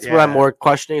what I'm more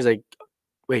questioning. Is like,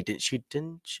 wait, didn't she?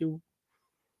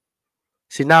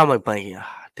 See, now I'm like blanking.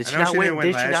 Did she not win?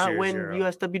 Did she not win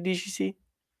USWDGC?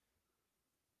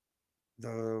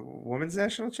 The women's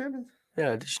national champion?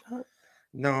 Yeah, did she not?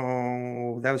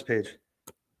 No, that was Paige.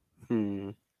 I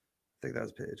think that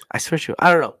was Paige. I swear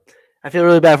I don't know. I feel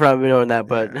really bad for not knowing that,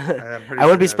 but I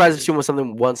wouldn't be surprised if she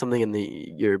won something in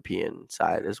the European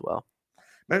side as well.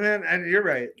 But man, and you're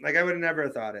right. Like I would have never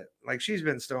thought it. Like she's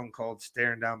been stone cold,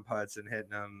 staring down putts and hitting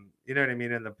them. You know what I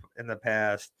mean in the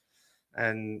past.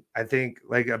 And I think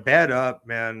like a bad up,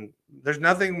 man. There's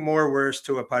nothing more worse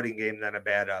to a putting game than a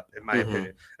bad up, in my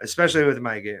opinion. Especially with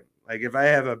my game. Like if I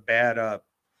have a bad up,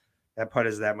 that putt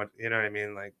is that much. You know what I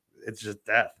mean? Like it's just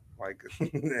death. Like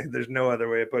there's no other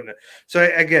way of putting it. So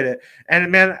I get it. And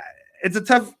man, it's a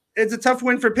tough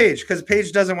win for Paige because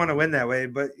Paige doesn't want to win that way.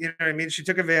 But you know what I mean? She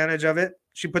took advantage of it.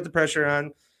 She put the pressure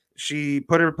on. She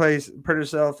put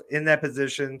herself in that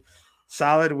position.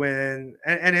 Solid win.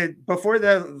 And before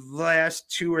the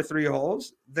last 2 or 3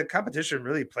 holes, the competition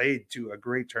really played to a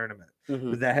great tournament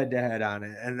with the head-to-head on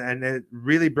it. And it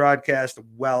really broadcast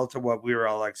well to what we were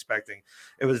all expecting.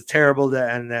 It was terrible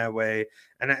to end that way.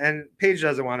 And Paige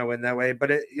doesn't want to win that way, but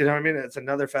you know what I mean? It's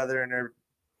another feather in her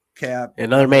cap.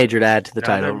 Another major to add to the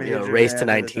title. Race to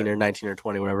 19 or 19 or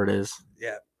 20, whatever it is.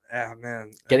 Yeah. Oh,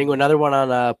 man. Getting another one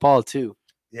on Paul, too.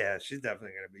 Yeah, she's definitely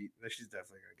gonna get.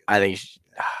 I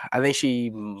think she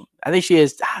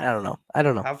is. I don't know.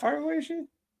 How far away is she?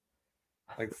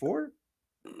 Like 4?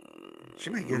 She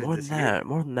might get more it this than year. that.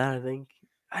 More than that, I think.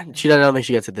 I don't think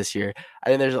she gets it this year. I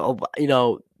think there's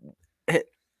when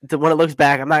it looks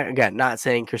back, I'm not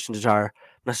saying Kristen Tatar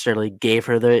necessarily gave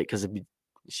her the because I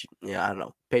don't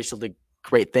know. Paige still did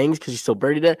great things because she still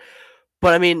birdied it,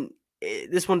 but I mean,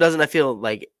 this one doesn't. I feel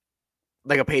like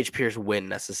a Paige Pierce win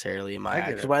necessarily in my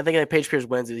eyes. Because when I think of Paige Pierce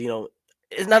wins, is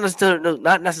it's not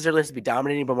necessarily has to be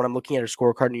dominating, but when I'm looking at her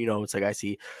scorecard, it's like I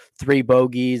see 3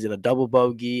 bogeys and a double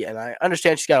bogey, and I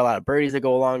understand she's got a lot of birdies that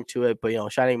go along to it, but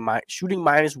shooting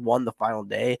 -1 the final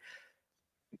day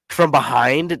from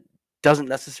behind doesn't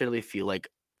necessarily feel like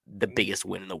the biggest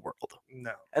win in the world.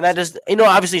 No, and that just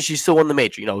obviously she still won the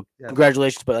major.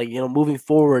 Congratulations, but moving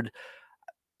forward.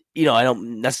 I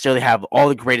don't necessarily have all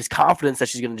the greatest confidence that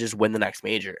she's going to just win the next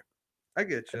major. I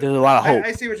get you. There's a lot of hope.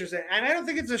 I see what you're saying. And I don't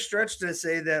think it's a stretch to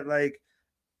say that, like,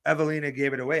 Evelina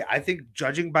gave it away. I think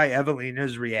judging by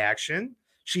Evelina's reaction,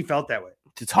 she felt that way.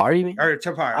 Tatar, you mean? Or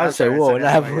Tapar. I would say, whoa,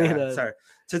 not Evelina. Sorry.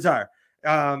 Tatar.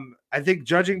 I think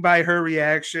judging by her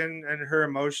reaction and her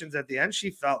emotions at the end, she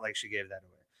felt like she gave that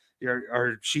away.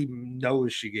 Or she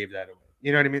knows she gave that away.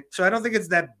 You know what I mean? So I don't think it's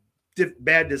that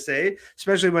bad to say,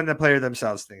 especially when the player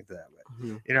themselves think that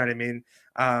way. You know what I mean?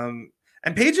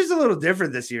 And Paige is a little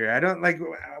different this year. I don't like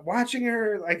watching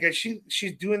her. Like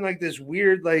she's doing like this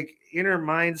weird like inner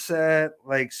mindset,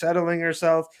 like settling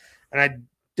herself. And I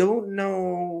don't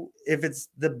know if it's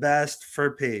the best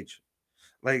for Paige.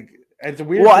 Like it's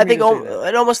weird. Well, I think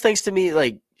it almost thinks to me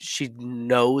like she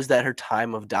knows that her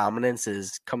time of dominance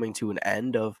is coming to an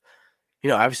end. Of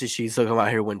obviously she's still coming out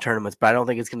here to win tournaments, but I don't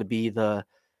think it's going to be the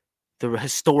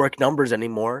historic numbers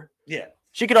anymore. Yeah.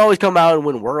 She can always come out and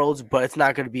win worlds, but it's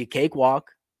not going to be a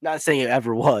cakewalk. Not saying it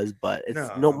ever was, but it's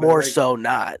no more so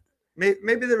not.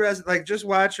 Maybe the rest, like, just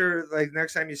watch her, like,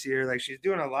 next time you see her, like, she's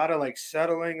doing a lot of, like,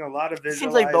 settling, a lot of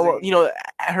visualizing. It seems like,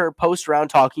 at her post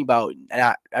round talking about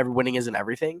winning isn't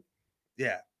everything.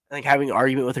 Yeah. Like, having an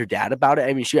argument with her dad about it.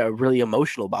 I mean, she got really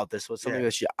emotional about this. So it's something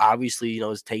that she obviously,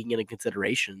 is taking into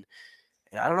consideration.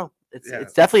 And I don't know.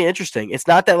 It's definitely interesting. It's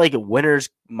not that like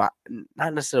not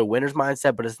necessarily a winner's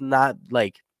mindset, but it's not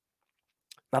like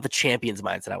not the champion's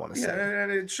mindset. I want to Yeah, say.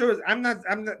 and it shows. I'm not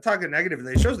talking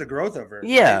negatively. It shows the growth of her.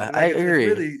 Yeah, right? I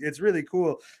agree. It's really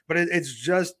cool, but it's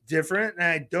just different, and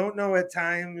I don't know at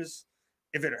times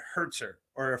if it hurts her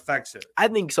or affects her. I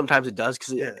think sometimes it does,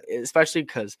 Yeah. especially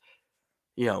because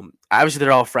obviously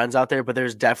they're all friends out there, but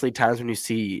there's definitely times when you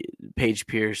see Paige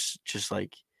Pierce just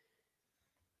like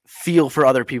feel for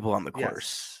other people on the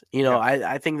course. Yes.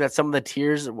 I think that some of the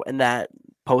tears in that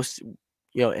post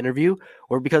interview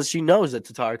were because she knows that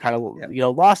Tatar kind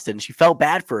of lost it and she felt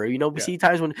bad for her. We see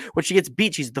times when she gets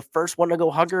beat, she's the first one to go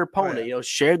hug her opponent,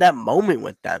 share that moment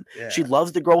with them. Yeah. She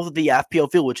loves the growth of the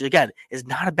FPO field, which again is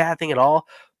not a bad thing at all.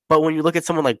 But when you look at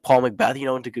someone like Paul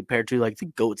McBeth, and to compare to like the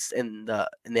GOATs in the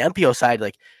MPO side,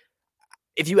 like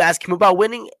if you ask him about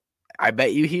winning, I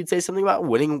bet you he'd say something about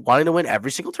wanting to win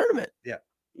every single tournament. Yeah.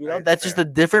 That's just a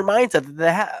different mindset that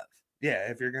they have.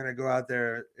 Yeah, if you're gonna go out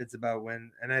there, it's about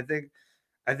win. And I think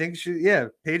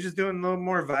Paige is doing a little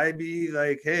more vibey,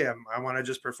 like, hey, I want to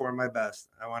just perform my best.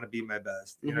 I want to be my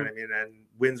best. You know what I mean? And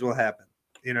wins will happen.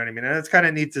 You know what I mean? And it's kind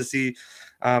of neat to see,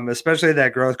 especially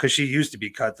that growth, because she used to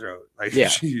be cutthroat. Like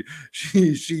she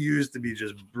used to be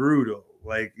just brutal.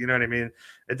 Like, you know what I mean?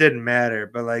 It didn't matter,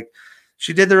 but like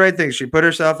she did the right thing. She put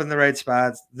herself in the right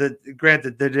spots.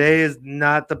 Granted, the day is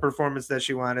not the performance that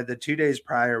she wanted. The 2 days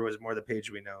prior was more the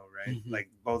Paige we know, right? Like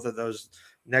both of those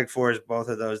neg fours, both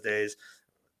of those days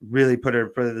really put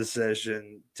her in the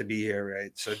decision to be here,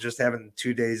 right? So just having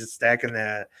 2 days and stacking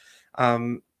that,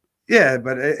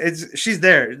 but she's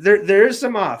there. There is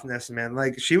some offness, man.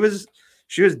 Like she was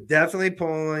definitely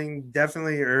pulling,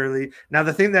 definitely early. Now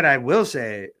the thing that I will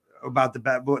say about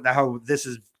how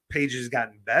Paige has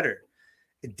gotten better,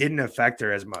 it didn't affect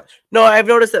her as much. No, I've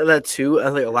noticed that too. I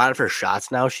think a lot of her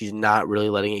shots now, she's not really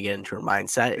letting it get into her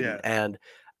mindset, and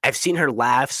I've seen her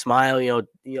laugh, smile.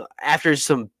 After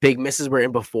some big misses were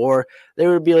in before,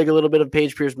 there would be like a little bit of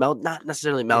Paige Pierce not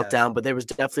necessarily meltdown, but there was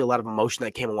definitely a lot of emotion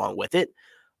that came along with it.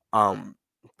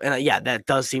 That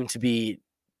does seem to be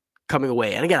coming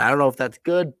away. And again, I don't know if that's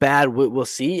good, bad. We'll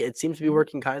see. It seems to be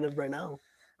working kind of right now.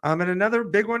 And another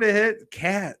big one to hit,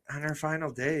 Kat on her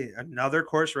final day, another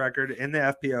course record in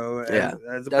the FPO. Yeah,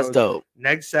 that's dope.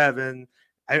 Neg 7.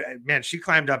 Man, she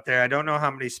climbed up there. I don't know how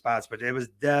many spots, but it was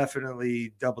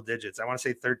definitely double digits. I want to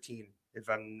say 13, if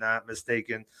I'm not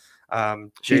mistaken.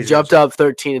 She jumped up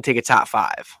 13 to take a top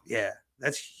 5. Yeah,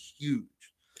 that's huge.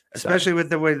 Especially with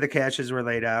the way the caches were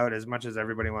laid out, as much as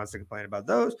everybody wants to complain about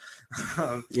those.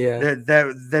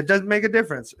 That does make a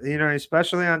difference,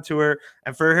 especially on tour.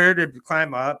 And for her to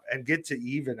climb up and get to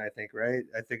even, I think, right?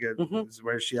 I think it was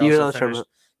where she also finished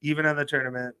even on the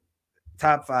tournament,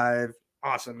 top 5.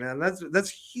 Awesome, man.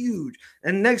 That's huge.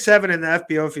 And next 7 in the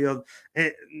FPO field,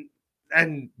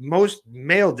 and most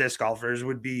male disc golfers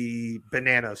would be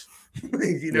bananas. What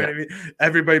I mean?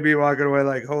 Everybody be walking away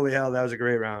like, holy hell, that was a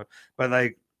great round. But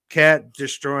like Kat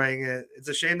destroying it. It's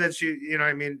a shame that she,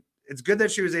 it's good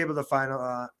that she was able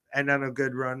to end on a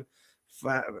good run,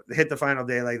 hit the final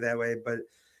day like that way. But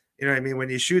when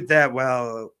you shoot that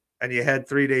well and you had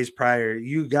 3 days prior,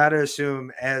 you got to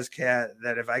assume as Kat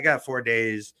that if I got 4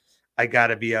 days, I got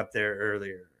to be up there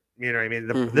earlier. You know what I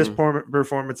mean? This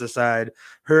performance aside,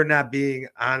 her not being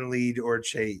on lead or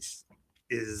chase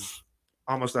is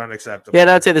almost unacceptable. Yeah,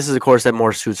 and I'd say this is a course that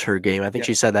more suits her game. I think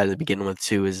she said that at the beginning with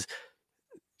too, is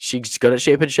she's good at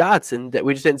shaping shots, and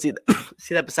we just didn't see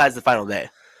that besides the final day.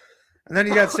 And then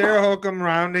you got Sarah Holcomb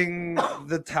rounding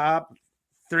the top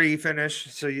 3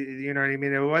 finish. So you know what I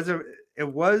mean? It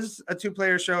was a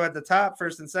 2-player show at the top,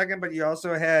 first and second, but you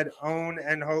also had Owen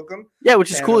and Holcomb. Yeah,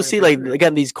 which is cool to see. Like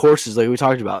again, these courses, like we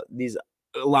talked about, these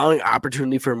allowing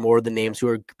opportunity for more of the names who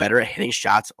are better at hitting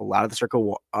shots. A lot of the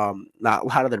circle, not a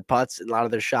lot of their putts and a lot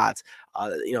of their shots.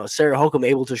 Sarah Holcomb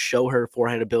able to show her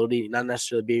forehand ability, not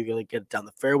necessarily being able to get down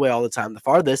the fairway all the time, the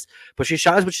farthest, but she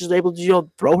shines, but she's able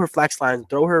to throw her flex lines,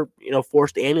 throw her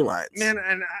forced ante lines. Man,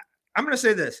 and I'm gonna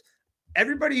say this.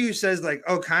 Everybody who says like,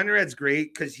 oh, Conrad's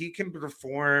great because he can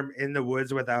perform in the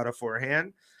woods without a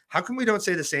forehand. How come we don't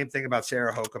say the same thing about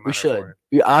Sarah Holcomb? We should.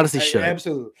 We honestly should.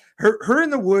 Absolutely. Her in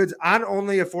the woods on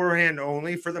only a forehand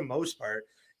only for the most part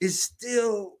is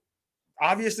still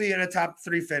obviously in a top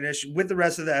 3 finish with the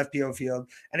rest of the FPO field.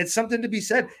 And it's something to be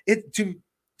said.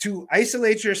 To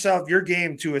isolate your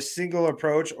game to a single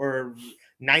approach or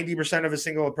 90% of a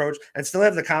single approach and still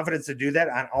have the confidence to do that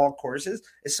on all courses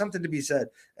is something to be said.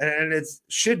 And it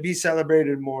should be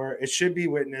celebrated more. It should be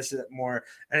witnessed more.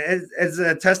 And it's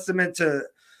a testament to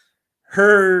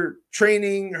her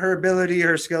training, her ability,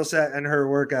 her skill set, and her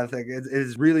work ethic. It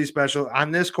is really special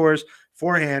on this course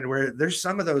forehand, where there's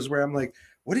some of those where I'm like,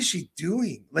 what is she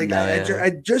doing? Like, No,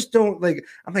 I just don't like.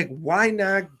 I'm like, why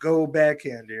not go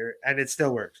backhand here? And it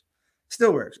still works.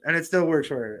 Still works, and it still works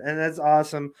for her, and that's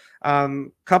awesome.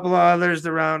 Couple of others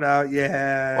to round out.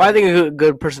 Yeah. Well, I think a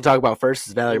good person to talk about first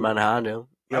is Valerie Ooh. Manejano.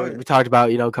 Oh, yeah. We talked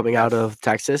about, coming out Yes. of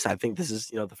Texas. I think this is,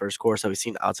 the first course that we've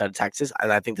seen outside of Texas.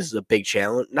 And I think this is a big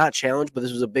challenge, not challenge, but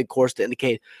this was a big course to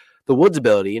indicate the Woods'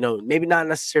 ability. Maybe not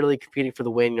necessarily competing for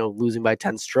the win, losing by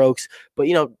 10 strokes, but,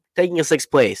 taking a sixth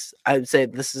place. I would say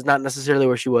this is not necessarily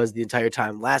where she was the entire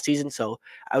time last season. So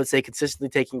I would say consistently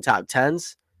taking top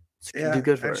 10s. Yeah, Do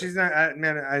good for and her. she's not.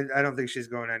 I don't think she's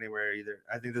going anywhere either.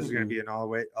 I think this is going to be an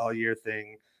all year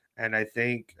thing, and I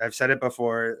think I've said it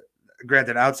before.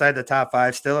 Granted, outside the top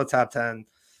 5, still a top 10.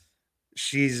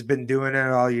 She's been doing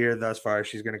it all year thus far.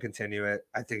 She's going to continue it.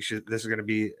 I think this is going to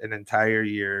be an entire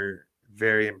year.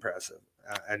 Very impressive,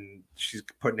 and she's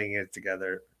putting it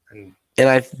together. And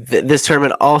this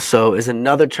tournament also is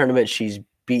another tournament she's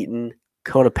beaten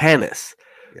Kona Panis,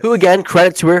 yes. who, again,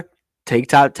 credit to her, take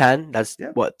top 10. That's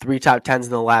 3 top 10s in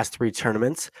the last 3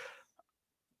 tournaments.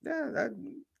 Yeah,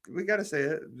 we got to say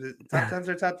it. The top 10s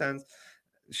are top 10s.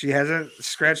 She hasn't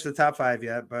scratched the top 5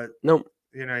 yet, but nope.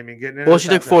 You know what I mean? Getting well, she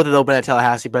took 4th at the Open at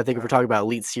Tallahassee, but I think if we're talking about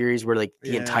Elite Series, where like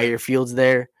the entire field's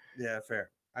there. Yeah, fair.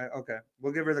 Okay,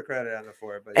 we'll give her the credit on the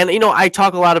 4. But and I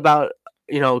talk a lot about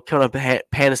Kona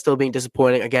Panis still being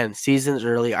disappointing. Again, season's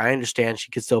early. I understand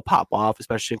she could still pop off,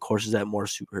 especially in courses that more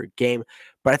suit her game.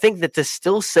 But I think that to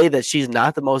still say that she's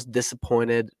not the most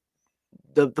disappointed,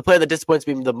 the player that disappoints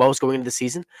me the most going into the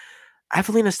season,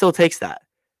 Evelina still takes that.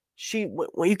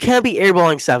 You can't be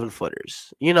airballing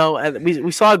 7-footers, and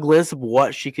we saw a glimpse of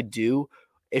what she could do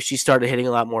if she started hitting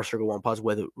a lot more circle 1 putts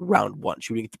with round 1,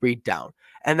 shooting 3 down.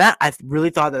 And that I really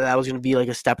thought that was going to be like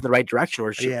a step in the right direction,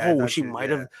 where she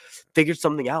might have figured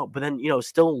something out. But then,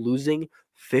 still losing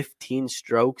 15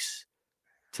 strokes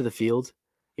to the field,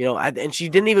 and she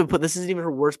didn't even this isn't even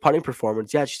her worst putting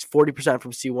performance. Yeah, she's 40%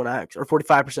 from C1X or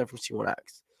 45% from C1X.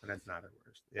 And that's not her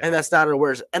worst. Yeah. And that's not her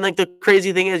worst. And like the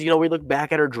crazy thing is, we look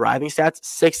back at her driving stats: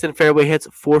 6th in fairway hits,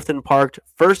 4th in parked,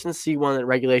 1st in C1 in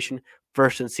regulation,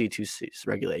 1st in C2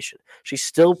 regulation. She's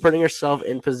still putting herself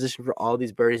in position for all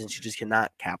these birdies, and she just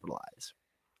cannot capitalize.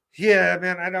 Yeah,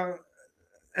 man, I don't.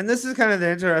 And this is kind of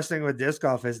the interesting with disc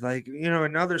golf is like,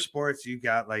 in other sports, you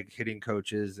got like hitting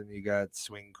coaches and you got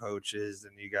swing coaches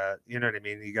and you got, you know what I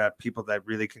mean? You got people that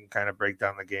really can kind of break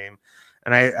down the game.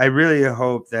 And I really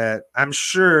hope that I'm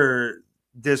sure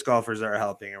disc golfers are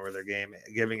helping her with their game,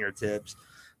 giving her tips.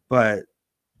 But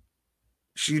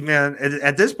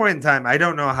at this point in time, I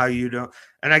don't know how you don't.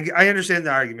 And I understand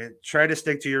the argument. Try to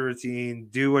stick to your routine.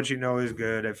 Do what you know is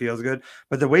good. It feels good.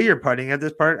 But the way you're putting at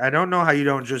this part, I don't know how you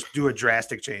don't just do a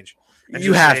drastic change.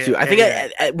 You have to. I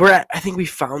think we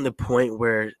found the point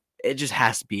where it just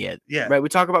has to be it. Yeah. Right. We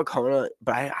talk about Kona,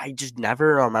 but I just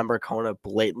never remember Kona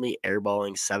blatantly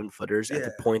airballing 7-footers at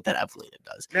the point that Evelina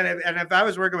does. And if I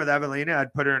was working with Evelina,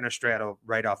 I'd put her in a straddle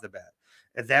right off the bat.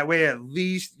 And that way, at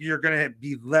least you're going to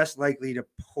be less likely to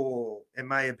pull, in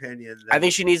my opinion. I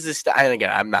think she needs to. And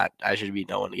again, I should be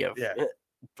no one to give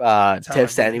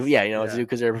tips to anyone. To do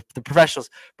because they're the professionals.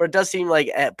 But it does seem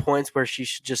like at points where she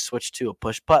should just switch to a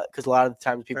push putt, because a lot of the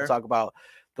times people talk about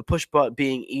the push putt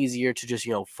being easier to just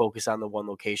focus on the one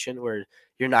location where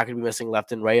you're not going to be missing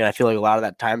left and right. And I feel like a lot of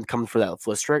that time comes for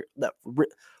that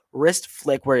wrist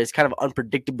flick where it's kind of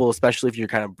unpredictable, especially if you're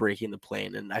kind of breaking the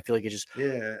plane. And I feel like it just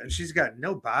and she's got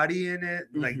no body in it,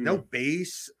 like no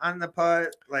base on the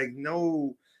putt, like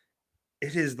no,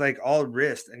 it is like all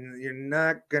wrist, and you're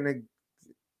not gonna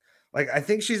like. I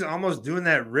think she's almost doing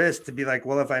that wrist to be like,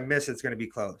 well, if I miss, it's gonna be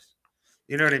close.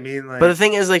 You know what I mean? Like, but the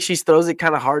thing is, like, she throws it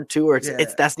kind of hard too, or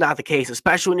it's that's not the case,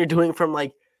 especially when you're doing it from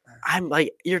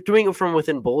you're doing it from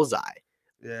within bullseye.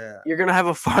 Yeah, you're gonna have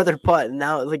a farther putt, and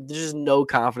now like there's just no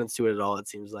confidence to it at all. It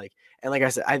seems like, and like I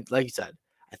said, like you said,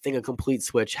 I think a complete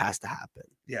switch has to happen.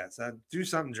 Yeah, so do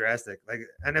something drastic,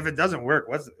 and if it doesn't work,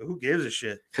 who gives a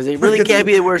shit? Because it really can't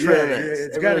be the worst.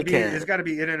 It's gotta be. It's got to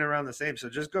be in and around the same. So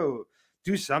just go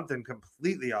do something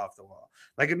completely off the wall.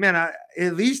 Like, man,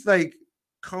 at least like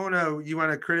Kona, you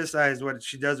want to criticize what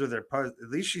she does with her putt. At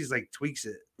least she's like tweaks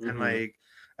it and like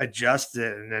adjusts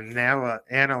it and then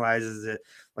analyzes it.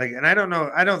 Like, and I don't know.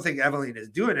 I don't think Evelina is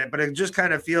doing it, but it just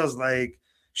kind of feels like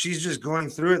she's just going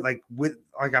through it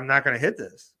I'm not going to hit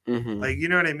this. Like, you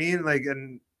know what I mean? Like,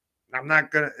 and I'm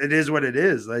not going to, it is what it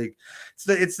is. Like,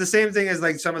 it's the same thing as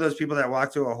like some of those people that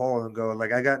walk to a hole and go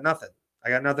like, I got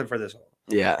nothing for this hole.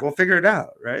 Yeah. We'll figure it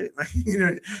out. Right. Like,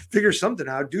 figure something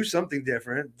out, do something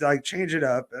different, like change it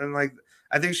up. And like,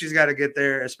 I think she's got to get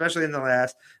there, especially in the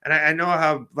last. And I know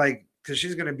how, like, because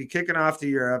she's going to be kicking off to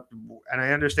Europe, and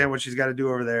I understand what she's got to do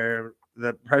over there,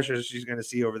 the pressure she's going to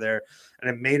see over there, and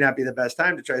it may not be the best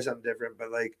time to try something different.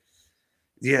 But like,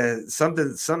 yeah,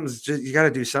 something's just you got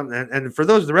to do something. And for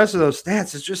the rest of those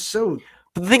stats, it's just so.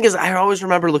 But the thing is, I always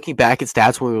remember looking back at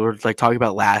stats when we were like talking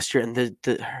about last year, and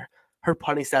her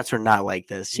putting stats are not like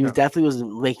this. She definitely was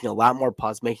making a lot more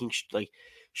putts,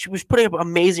 she was putting up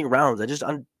amazing rounds. I just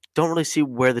don't really see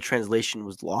where the translation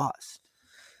was lost.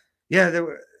 Yeah,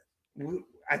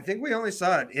 I think we only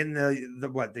saw it in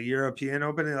the European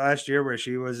Open last year, where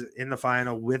she was in the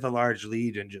final with a large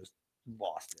lead and just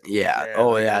lost it. Yeah.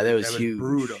 That was huge.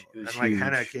 Brutal. It was and huge.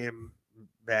 Henna came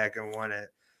back and won it,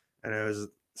 and it was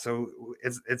so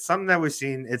it's something that we've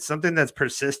seen. It's something that's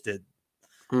persisted,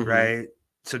 right?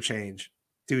 So change,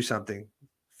 do something,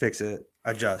 fix it,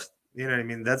 adjust. You know what I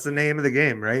mean? That's the name of the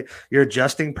game, right? You're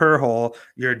adjusting per hole.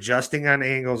 You're adjusting on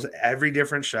angles, every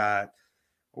different shot.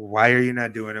 Why are you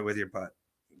not doing it with your putt?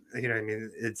 You know what I mean?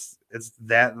 It's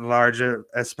that larger,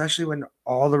 especially when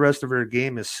all the rest of her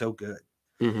game is so good.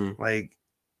 Like,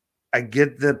 I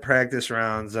get the practice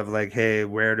rounds of like, hey,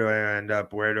 where do I end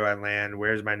up? Where do I land?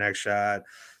 Where's my next shot?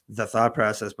 The thought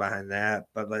process behind that.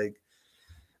 But like,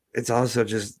 it's also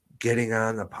just getting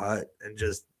on the putt and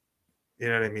just, you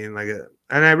know what I mean? Like,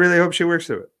 and I really hope she works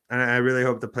through it. And I really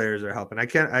hope the players are helping. I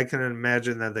can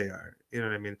imagine that they are. You know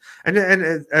what I mean? And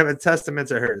a testament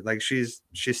to her. Like, she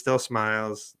still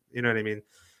smiles. You know what I mean?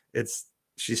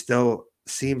 She still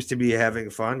seems to be having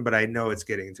fun, but I know it's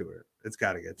getting to her. It's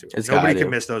got to get to her. Nobody can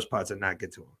miss those putts and not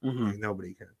get to them. Like,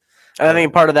 nobody can. And I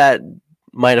think part of that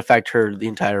might affect her the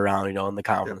entire round, you know, in the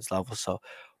confidence level. So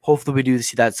hopefully we do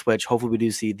see that switch. Hopefully we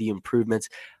do see the improvements.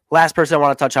 Last person I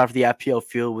want to touch on for the FPO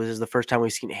field was the first time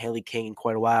we've seen Hailey King in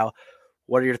quite a while.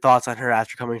 What are your thoughts on her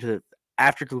after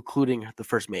concluding the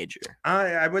first major?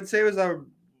 I would say it was a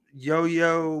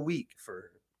yo-yo week for her.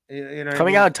 You know,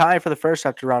 coming out tied for the first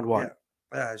after round one.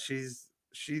 Yeah,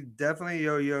 she definitely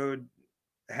yo-yoed.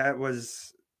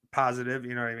 Was positive.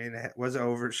 You know what I mean? Was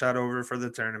shot over for the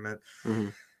tournament.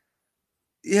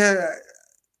 Yeah.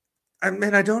 I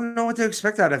mean, I don't know what to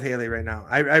expect out of Hailey right now.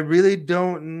 I really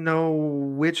don't know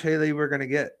which Hailey we're going to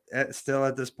get still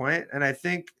at this point. And I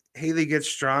think Hailey gets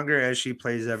stronger as she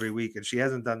plays every week, and she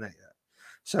hasn't done that yet.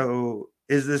 So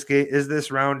is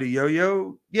this round a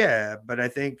yo-yo? Yeah. But I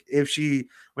think when she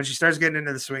starts getting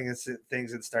into the swing and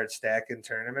things and starts stacking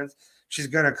tournaments, she's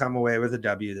going to come away with a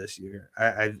W this year.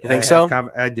 I think so?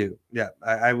 I do. Yeah.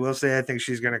 I will say I think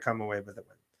she's going to come away with a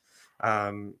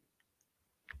win.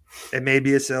 It may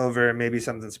be a silver, it may be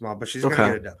something small, but she's going to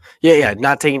get it done. Yeah.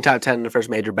 Not taking top 10 in the first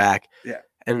major back. Yeah.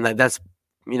 And that's,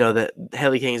 you know, that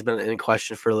Hailey King has been in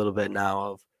question for a little bit now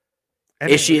of, and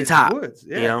is she a top? Woods.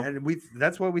 Yeah. You know? And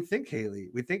that's what we think Hailey.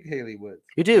 We think Hailey Woods.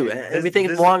 You do. And we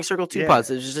think it's long circle 2 putts.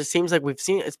 It just seems like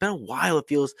it's been a while, it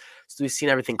feels, since we've seen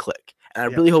everything click. And I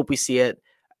really hope we see it.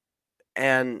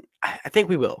 And I think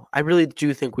we will. I really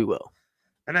do think we will.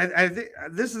 And I think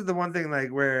this is the one thing, like,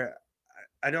 where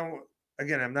I don't,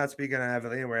 again, I'm not speaking on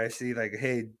Evelina, where I see like,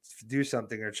 hey, do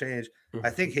something or change.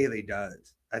 I think Hailey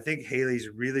does. I think Hailey's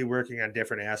really working on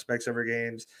different aspects of her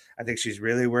games. I think she's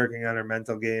really working on her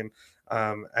mental game.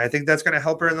 I think that's going to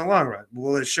help her in the long run.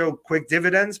 Will it show quick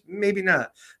dividends? Maybe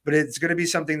not. But it's going to be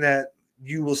something that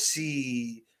you will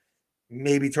see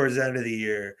maybe towards the end of the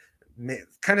year,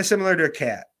 kind of similar to a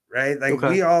Cat. Right? Like,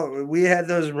 we had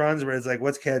those runs where it's like,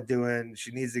 what's Kat doing?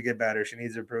 She needs to get better. She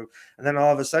needs to improve. And then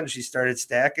all of a sudden she started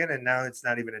stacking, and now it's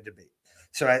not even a debate.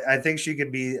 So I think she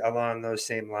could be along those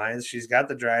same lines. She's got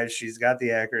the drive. She's got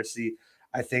the accuracy.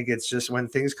 I think it's just when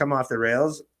things come off the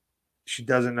rails, she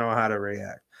doesn't know how to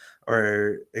react,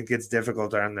 or it gets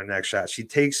difficult on the next shot. She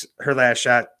takes her last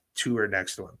shot to her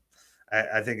next one.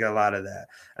 I think a lot of that.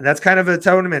 And that's kind of a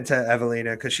tournament to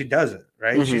Evelina, because she doesn't,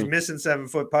 right? She's missing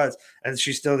 7-foot putts and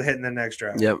she's still hitting the next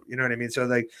drive. Yep. You know what I mean? So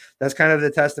like, that's kind of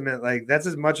the testament. Like, that's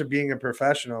as much of being a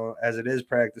professional as it is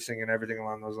practicing and everything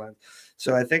along those lines.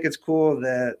 So I think it's cool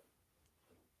that,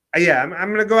 I'm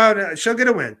going to go out and she'll get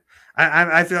a win.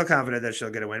 I feel confident that she'll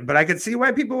get a win, but I could see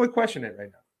why people would question it right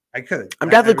now. I could. I'm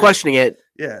definitely questioning it.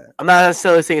 Yeah. I'm not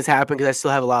necessarily saying it's happened, because I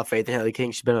still have a lot of faith in Hailey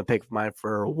King. She's been a pick of mine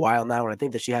for a while now, and I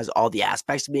think that she has all the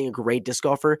aspects of being a great disc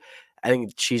golfer. I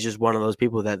think she's just one of those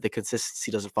people that the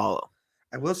consistency doesn't follow.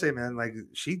 I will say, man, like,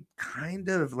 she kind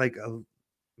of like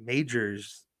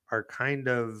majors are kind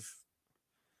of,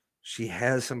 she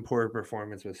has some poor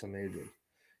performance with some majors.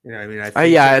 You know, I mean, I think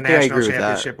I think I agree national with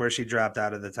championship that. where she dropped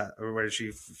out of the top, or where she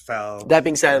fell. That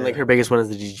being said, like, her biggest one is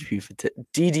the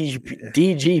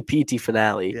DGPT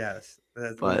finale. Yes,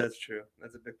 that's true.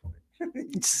 That's a big point.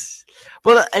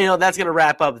 Well, you know, that's going to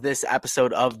wrap up this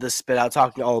episode of The Spit Out,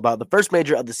 talking all about the first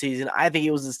major of the season. I think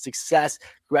it was a success.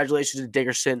 Congratulations to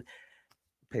Dickerson.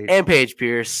 and Paige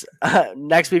Pierce.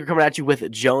 Next week, we're coming at you with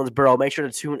Jonesboro. Make sure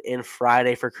to tune in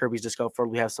Friday for Kirby's Disco.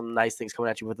 We have some nice things coming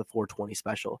at you with the 420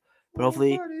 special. But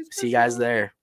hopefully, see you guys there.